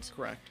child.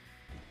 Correct.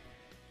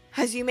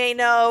 As you may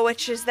know,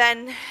 which is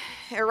then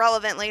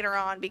irrelevant later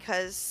on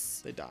because...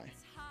 They die.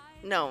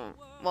 No,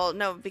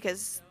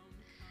 because...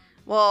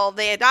 Well,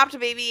 they adopt a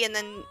baby and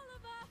then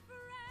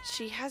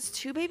she has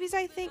 2 babies,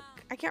 I think.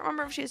 I can't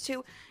remember if she has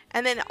 2.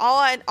 And then all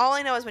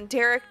I know is when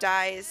Derek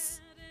dies,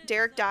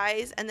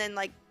 and then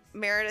like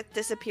Meredith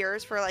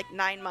disappears for like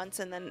 9 months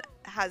and then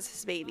has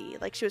his baby.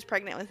 Like she was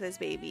pregnant with his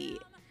baby.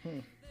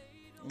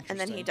 And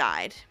then he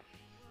died.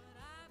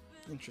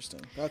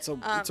 Interesting.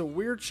 It's a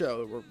weird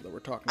show that we're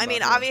talking about. I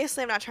mean, here.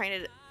 obviously I'm not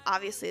trying to...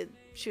 Obviously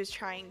she was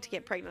trying to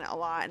get pregnant a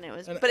lot and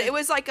it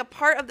was like a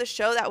part of the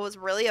show that was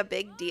really a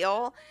big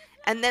deal.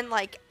 And then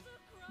like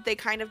they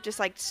kind of just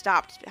like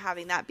stopped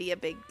having that be a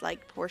big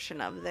like portion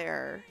of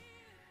their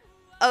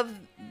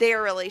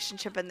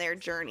relationship and their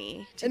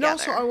journey together. And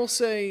also I will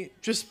say,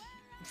 just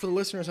for the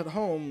listeners at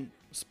home,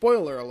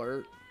 spoiler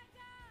alert.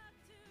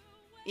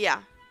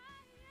 Yeah.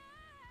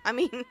 I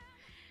mean,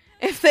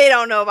 if they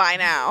don't know by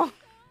now.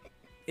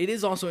 It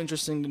is also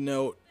interesting to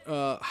note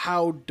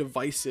how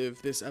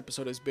divisive this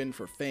episode has been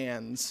for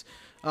fans.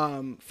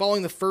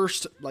 Following the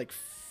first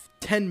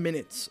 10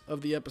 minutes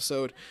of the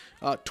episode,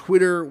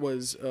 Twitter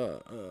was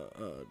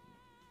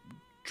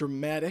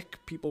dramatic.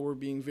 People were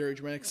being very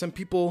dramatic. Some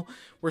people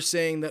were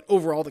saying that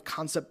overall the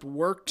concept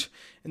worked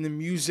and the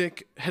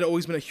music had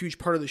always been a huge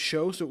part of the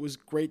show, so it was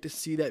great to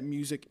see that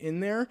music in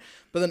there.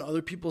 But then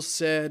other people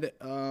said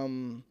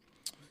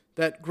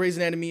that Grey's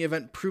Anatomy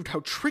event proved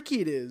how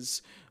tricky it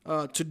is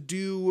to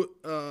do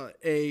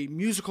a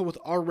musical with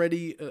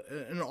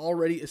an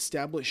already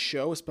established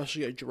show,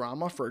 especially a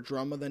drama. For a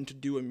drama then to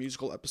do a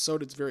musical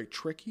episode, it's very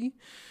tricky.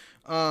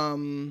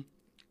 And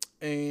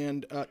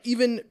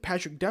even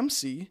Patrick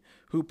Dempsey,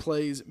 who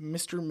plays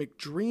Mr.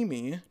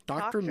 McDreamy,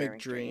 Dr.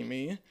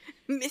 McDreamy,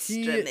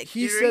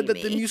 he said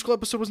that the musical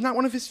episode was not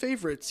one of his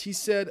favorites. He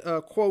said,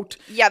 quote...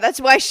 Yeah,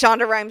 that's why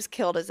Shonda Rhimes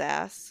killed his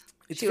ass.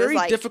 It's very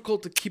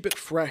difficult to keep it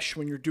fresh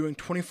when you're doing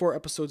 24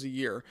 episodes a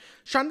year.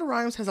 Shonda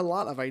Rhimes has a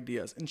lot of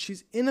ideas, and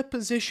she's in a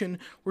position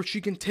where she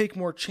can take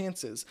more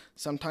chances.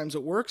 Sometimes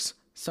it works,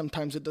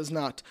 sometimes it does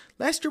not.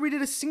 Last year we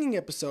did a singing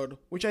episode,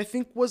 which I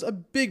think was a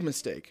big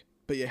mistake,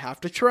 but you have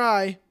to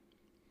try.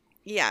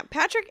 Yeah,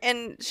 Patrick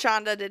and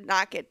Shonda did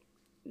not like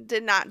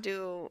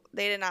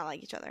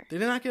each other. They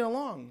did not get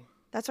along.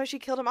 That's why she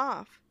killed him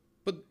off.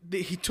 But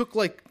he took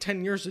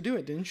 10 years to do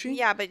it, didn't she?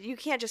 Yeah, but you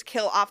can't just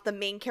kill off the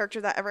main character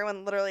that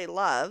everyone literally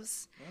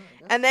loves.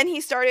 And then he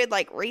started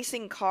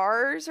racing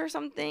cars or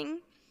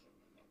something.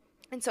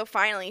 And so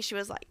finally she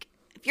was like,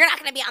 if you're not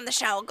going to be on the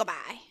show,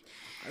 goodbye.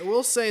 I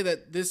will say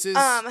that this is,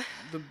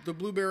 the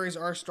blueberries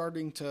are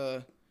starting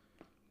to...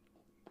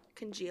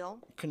 Congeal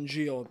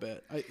a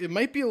bit. It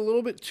might be a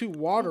little bit too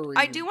watery.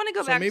 I do want to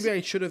go back. Maybe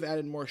I should have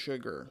added more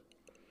sugar.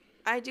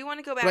 I do want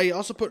to go back. But I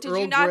also put Earl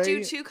Grey. Did you not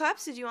do 2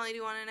 cups? Did you only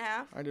do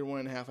 1.5? I did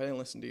 1.5. I didn't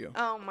listen to you.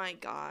 Oh my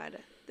god.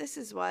 This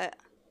is what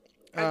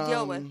I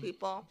deal with,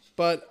 people.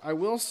 But I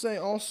will say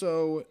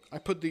also, I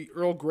put the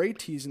Earl Grey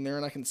teas in there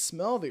and I can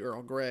smell the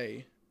Earl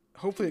Grey.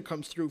 Hopefully it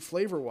comes through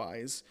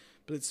flavor-wise,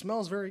 but it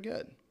smells very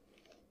good.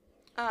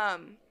 No,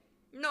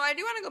 I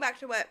do want to go back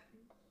to what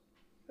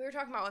we were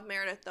talking about with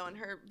Meredith, though, and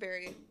her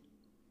very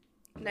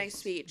nice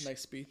speech.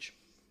 Nice speech.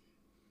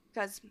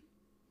 Because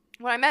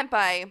what I meant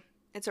by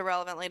it's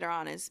irrelevant later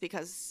on is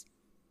because,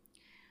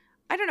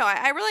 I don't know,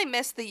 I really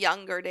miss the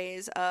younger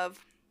days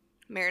of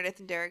Meredith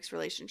and Derek's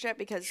relationship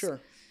because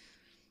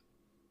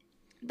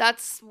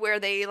that's where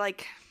they,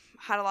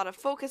 had a lot of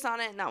focus on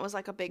it, and that was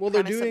like a big Well,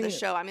 they're premise of the doing-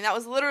 show. I mean, that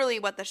was literally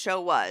what the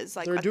show was.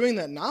 Like They're doing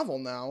that novel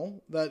now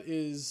that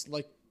is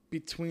like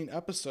between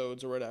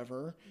episodes or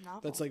whatever.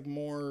 Novel? That's like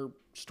more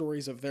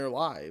stories of their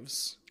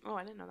lives. Oh,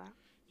 I didn't know that.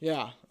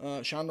 Yeah,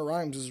 Shonda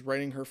Rhimes is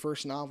writing her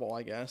first novel,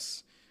 I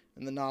guess,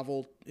 and the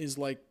novel is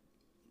like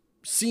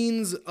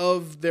scenes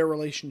of their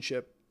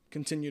relationship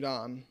continued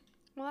on.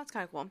 Well, that's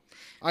kind of cool.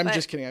 I'm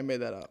just kidding. I made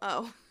that up.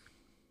 Oh.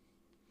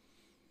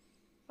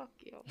 Fuck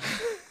you.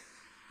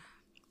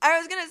 I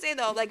was going to say,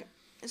 though, like,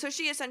 so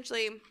she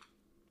essentially,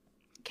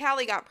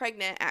 Callie got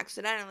pregnant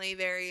accidentally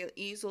very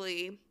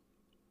easily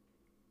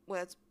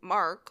with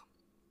Mark.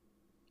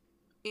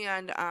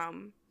 And,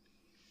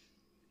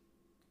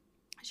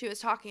 she was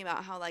talking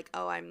about how, like,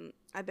 oh,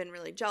 I've been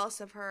really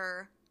jealous of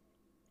her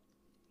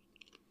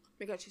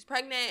because she's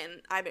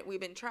pregnant, and we've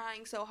been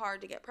trying so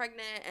hard to get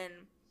pregnant,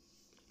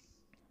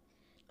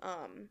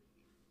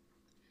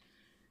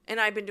 and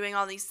I've been doing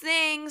all these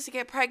things to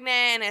get pregnant,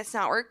 and it's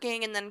not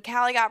working. And then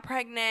Callie got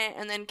pregnant,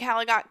 and then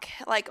Callie got,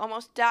 like,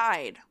 almost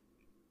died.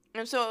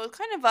 And so it was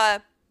kind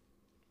of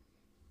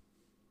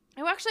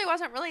it actually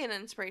wasn't really an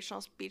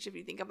inspirational speech if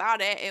you think about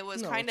it. It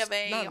was kind of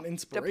not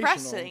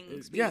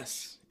depressing speech.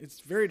 Yes, it's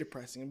very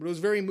depressing, but it was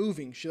very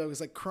moving. She was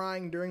like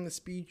crying during the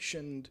speech,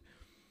 and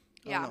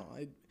I don't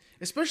know,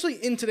 especially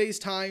in today's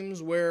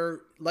times where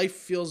life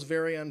feels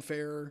very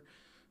unfair,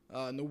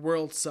 and the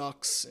world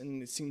sucks,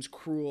 and it seems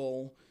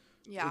cruel.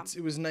 Yeah,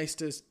 it was nice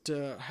to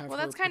have. Well,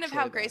 her that's kind of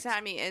how portray Grey's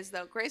that. Anatomy is,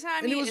 though. Grey's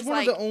Anatomy and it was is one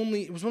like of the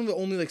only. It was one of the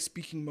only like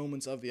speaking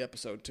moments of the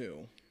episode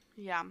too.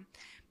 Yeah.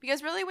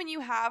 Because really, when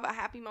you have a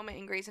happy moment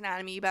in Grey's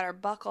Anatomy, you better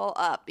buckle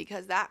up,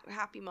 because that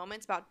happy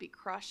moment's about to be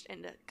crushed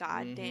into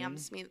goddamn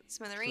smithereens.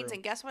 True.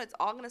 And guess what? It's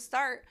all going to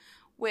start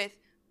with,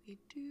 we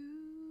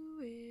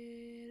do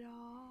it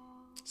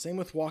all. Same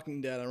with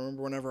Walking Dead. I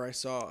remember whenever I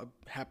saw a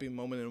happy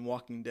moment in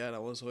Walking Dead, I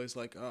was always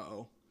like,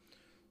 uh-oh,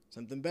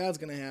 something bad's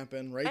going to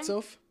happen. Right,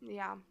 Soph?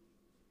 Yeah.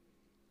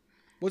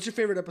 What's your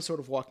favorite episode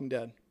of Walking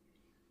Dead?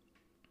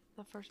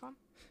 The first one?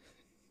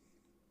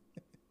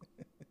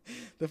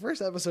 The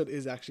first episode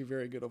is actually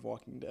very good of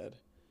Walking Dead.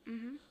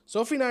 Mm-hmm.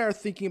 Sophie and I are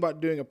thinking about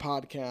doing a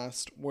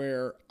podcast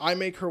where I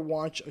make her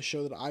watch a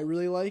show that I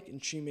really like,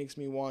 and she makes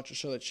me watch a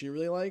show that she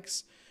really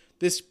likes.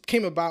 This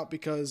came about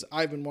because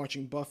I've been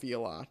watching Buffy a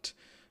lot,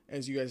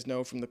 as you guys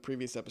know from the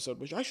previous episode,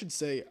 which I should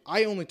say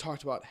I only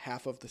talked about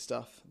half of the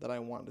stuff that I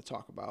wanted to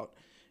talk about.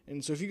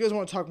 And so if you guys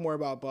want to talk more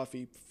about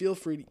Buffy, feel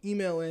free to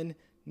email in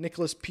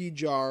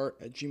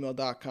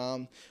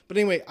nicholaspjar@gmail.com. But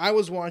anyway, I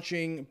was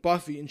watching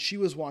Buffy and she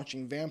was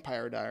watching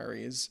Vampire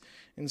Diaries.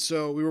 And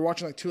so we were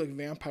watching like two like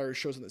vampire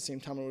shows at the same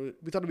time. And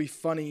we thought it'd be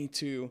funny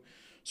to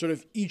sort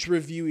of each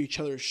review each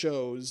other's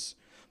shows.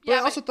 But I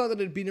also thought that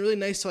it'd be really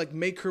nice to like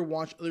make her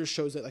watch other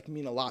shows that like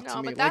mean a lot to me.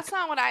 No, but that's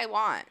like, not what I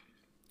want.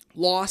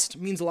 Lost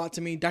means a lot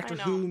to me. Doctor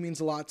Who means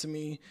a lot to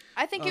me.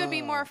 I think it would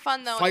be more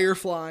fun though.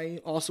 Firefly,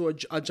 also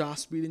a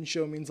Joss Whedon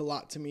show, means a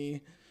lot to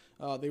me.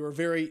 They were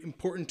very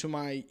important to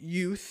my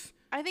youth.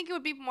 I think it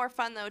would be more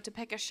fun, though, to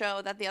pick a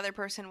show that the other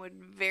person would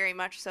very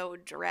much so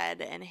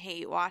dread and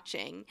hate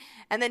watching.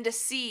 And then to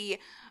see,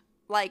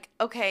 like,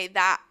 okay,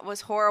 that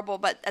was horrible,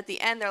 but at the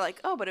end they're like,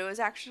 oh, but it was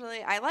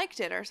actually, I liked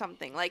it or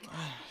something. Like,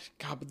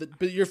 God, but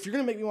if you're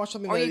going to make me watch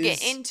something or that you is...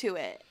 get into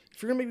it.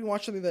 If you're going to make me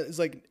watch something that is,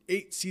 like,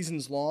 8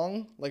 seasons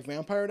long, like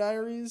Vampire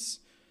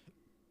Diaries...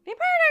 Vampire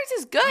Diaries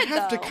is good, I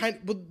have though. to kind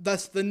of... Well,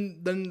 that's...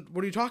 Then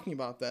what are you talking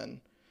about,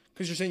 then?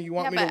 Because you're saying you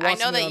want me to watch I know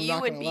something that I'm you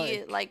not would gonna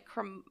be like.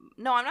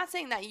 No, I'm not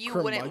saying that you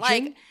wouldn't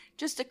Curmudgeon? like,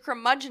 just a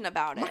curmudgeon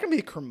about I'm it. not going to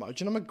be a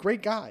curmudgeon. I'm a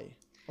great guy.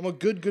 I'm a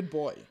good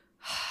boy.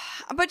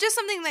 But just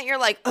something that you're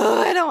like,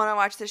 oh, I don't want to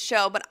watch this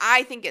show, but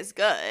I think it's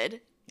good.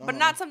 But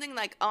not something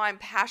like, oh, I'm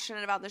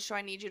passionate about this show.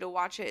 I need you to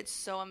watch it. It's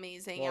so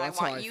amazing. Well, and I that's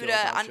how want I you feel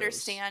to about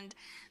understand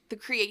the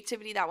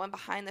creativity that went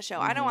behind the show.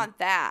 I don't want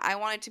that. I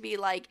want it to be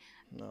like,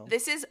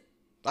 this is...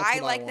 I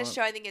like this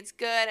show. I think it's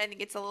good. I think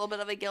it's a little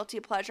bit of a guilty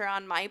pleasure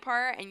on my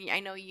part. And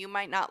I know you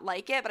might not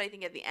like it, but I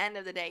think at the end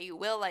of the day, you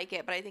will like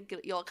it. But I think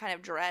you'll kind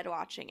of dread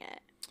watching it.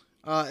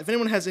 If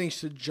anyone has any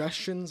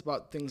suggestions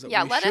about things that we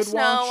let should us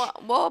know.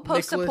 watch, We'll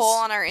post a poll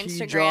on our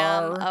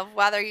Instagram Nicholas of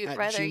whether you'd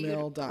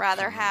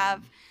rather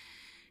have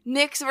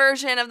Nick's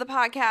version of the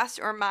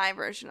podcast or my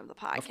version of the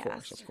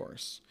podcast. Of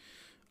course.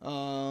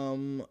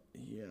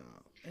 Yeah.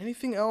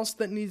 Anything else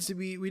that needs to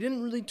be... We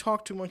didn't really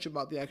talk too much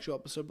about the actual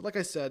episode, but like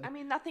I said... I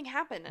mean, nothing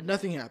happened.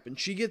 Nothing happened.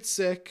 She gets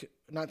sick.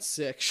 Not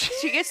sick.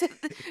 She gets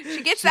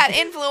that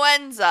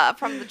influenza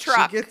from the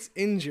truck. She gets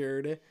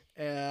injured.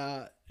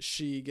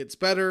 She gets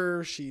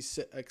better. She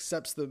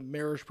accepts the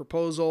marriage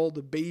proposal.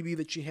 The baby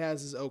that she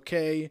has is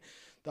okay.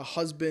 The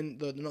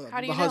husband...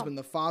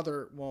 The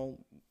father... Well,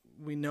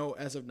 we know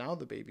as of now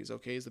the baby's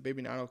okay. Is the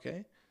baby not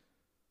okay?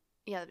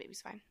 Yeah, the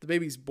baby's fine. The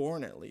baby's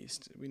born, at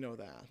least. We know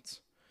that.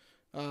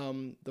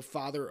 The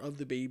father of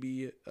the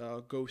baby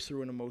goes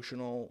through an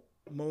emotional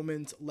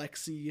moment.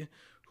 Lexi,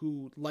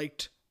 who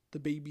liked the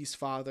baby's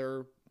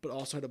father but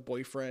also had a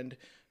boyfriend,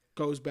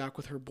 goes back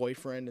with her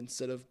boyfriend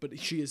but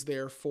she is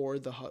there for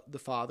the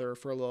father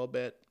for a little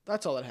bit.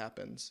 That's all that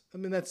happens. I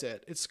mean, that's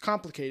it. It's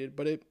complicated,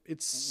 but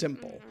it's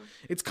simple.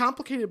 Mm-hmm. It's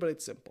complicated, but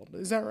it's simple.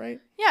 Is that right?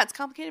 Yeah, it's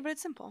complicated, but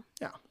it's simple.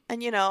 Yeah.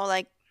 And,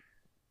 like,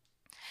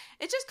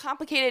 it's just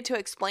complicated to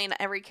explain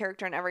every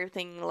character and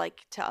everything,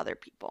 like, to other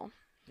people.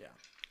 Yeah.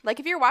 Like,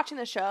 if you're watching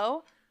the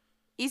show,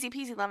 easy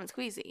peasy lemon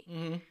squeezy.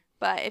 Mm-hmm.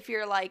 But if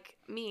you're like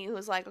me,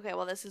 who's like, okay,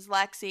 well, this is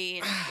Lexi,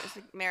 and it's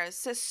like Mara's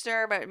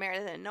sister, but Mara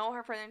didn't know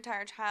her for the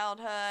entire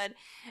childhood,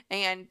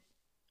 and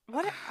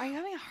what? Are you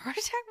having a heart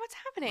attack? What's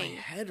happening? My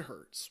head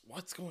hurts.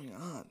 What's going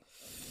on?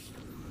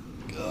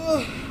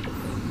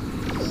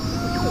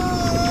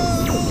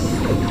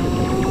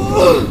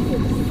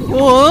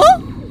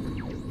 What?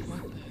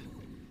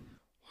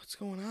 What's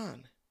going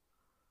on?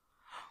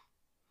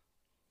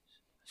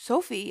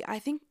 Sophie, I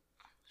think...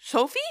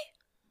 Sophie?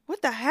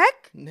 What the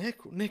heck?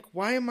 Nick,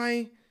 why am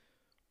I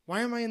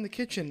in the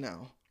kitchen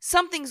now?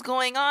 Something's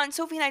going on.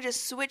 Sophie and I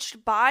just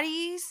switched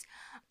bodies.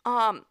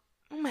 Oh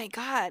my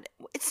God.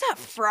 It's not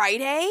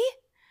Friday.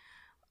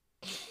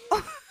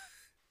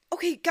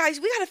 Okay, guys,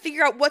 we gotta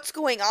figure out what's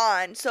going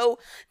on. So,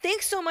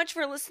 thanks so much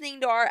for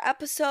listening to our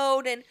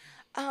episode, and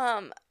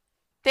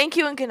thank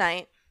you and good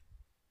night.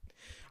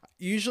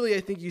 Usually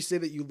I think you say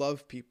that you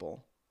love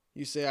people.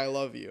 You say I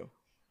love you.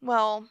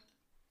 Well,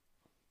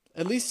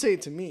 at least say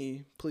it to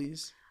me,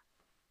 please.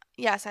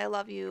 Yes, I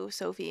love you,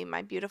 Sophie,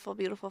 my beautiful,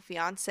 beautiful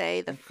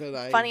fiance, the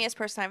funniest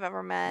person I've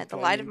ever met, the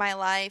light of my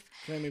life.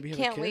 Can I maybe have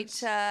Can't a kiss? wait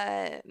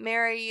to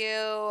marry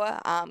you.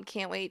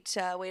 Can't wait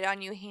to wait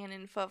on you hand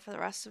and foot for the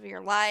rest of your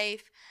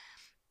life.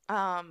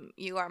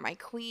 You are my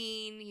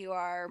queen. You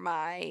are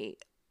my...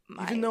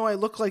 Even though I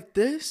look like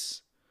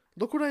this?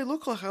 Look what I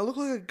look like. I look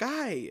like a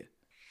guy.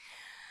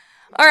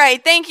 All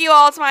right. Thank you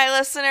all to my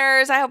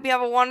listeners. I hope you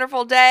have a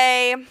wonderful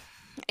day.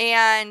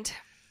 And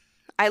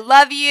I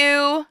love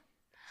you.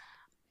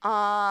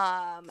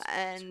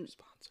 And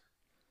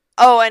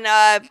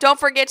don't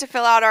forget to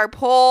fill out our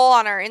poll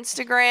on our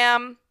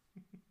Instagram.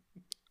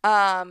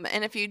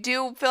 And if you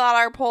do fill out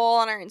our poll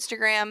on our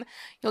Instagram,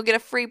 you'll get a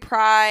free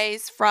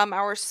prize from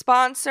our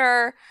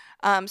sponsor,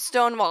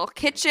 Stonewall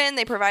Kitchen.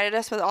 They provided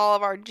us with all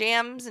of our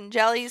jams and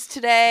jellies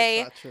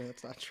today.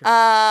 That's not true.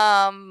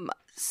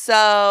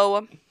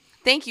 So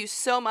thank you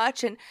so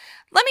much. And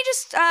let me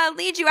just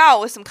lead you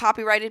out with some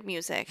copyrighted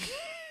music.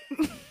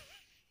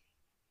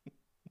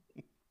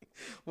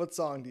 What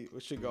song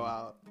should go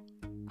out?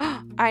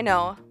 I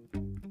know.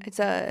 It's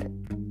a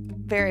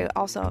very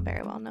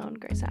well-known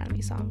Grey's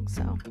Anatomy song,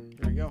 so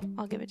here we go.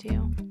 I'll give it to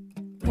you.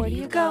 Where do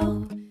you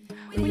go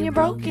when you're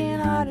broken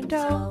heart and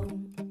toe?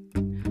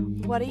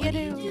 What do you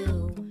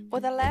do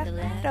with a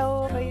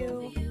leftover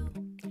you?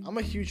 I'm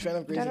a huge fan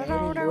of Grey's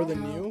Anatomy more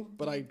than you,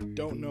 but I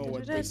don't know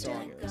what this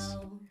song is.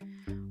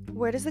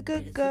 Where does the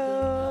good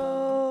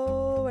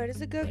go? Where does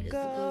the good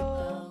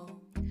go?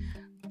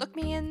 Look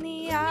me in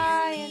the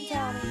eye and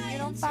tell me you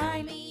don't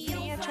find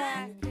me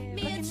attractive.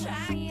 Look in the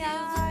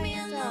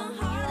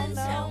eye and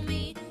tell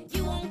me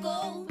you won't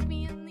go. Look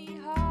me in the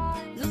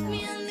heart. Look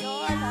me in the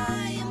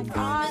eye and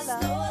promise no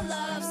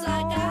love's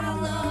like I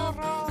love.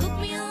 Look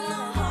me in the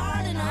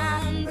heart and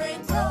I'm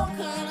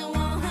broken. It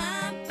won't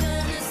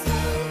happen. It's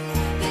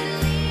love. It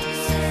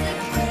leads to the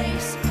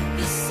grace.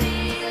 The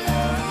seal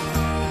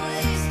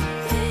always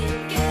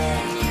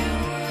thinking you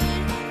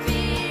would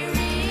be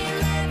real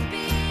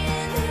happy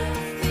and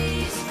healthy,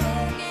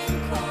 strong and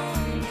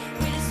calm.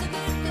 Where does the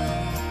good go?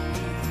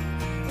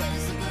 Where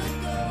does the good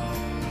go?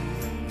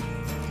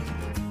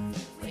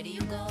 Where do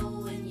you go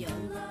when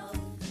you're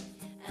loved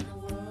and the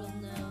world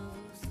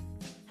knows?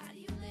 How do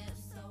you live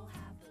so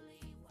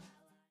happily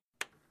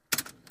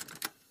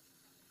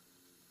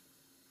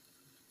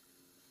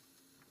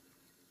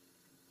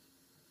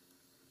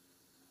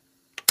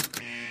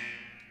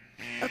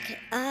Okay,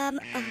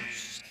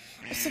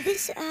 so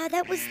this,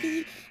 that was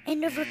the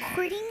end of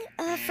recording,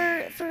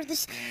 for the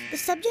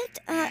subject,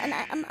 and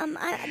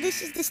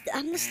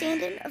I'm the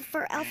stand-in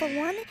for Alpha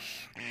 1,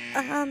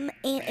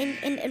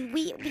 and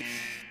we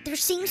there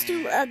seems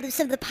to,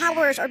 some of the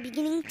powers are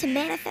beginning to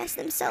manifest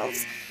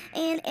themselves,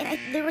 and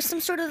there was some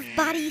sort of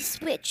body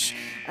switch,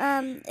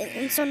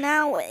 and so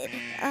now,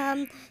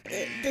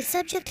 the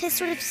subject has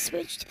sort of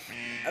switched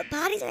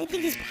bodies, and I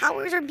think his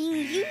powers are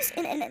being used,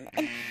 and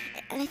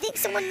I think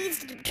someone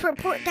needs to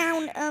report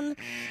down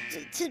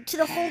to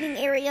the holding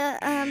area.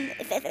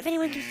 If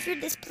anyone can hear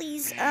this,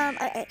 please.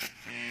 I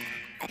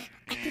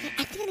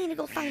think I need to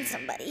go find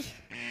somebody.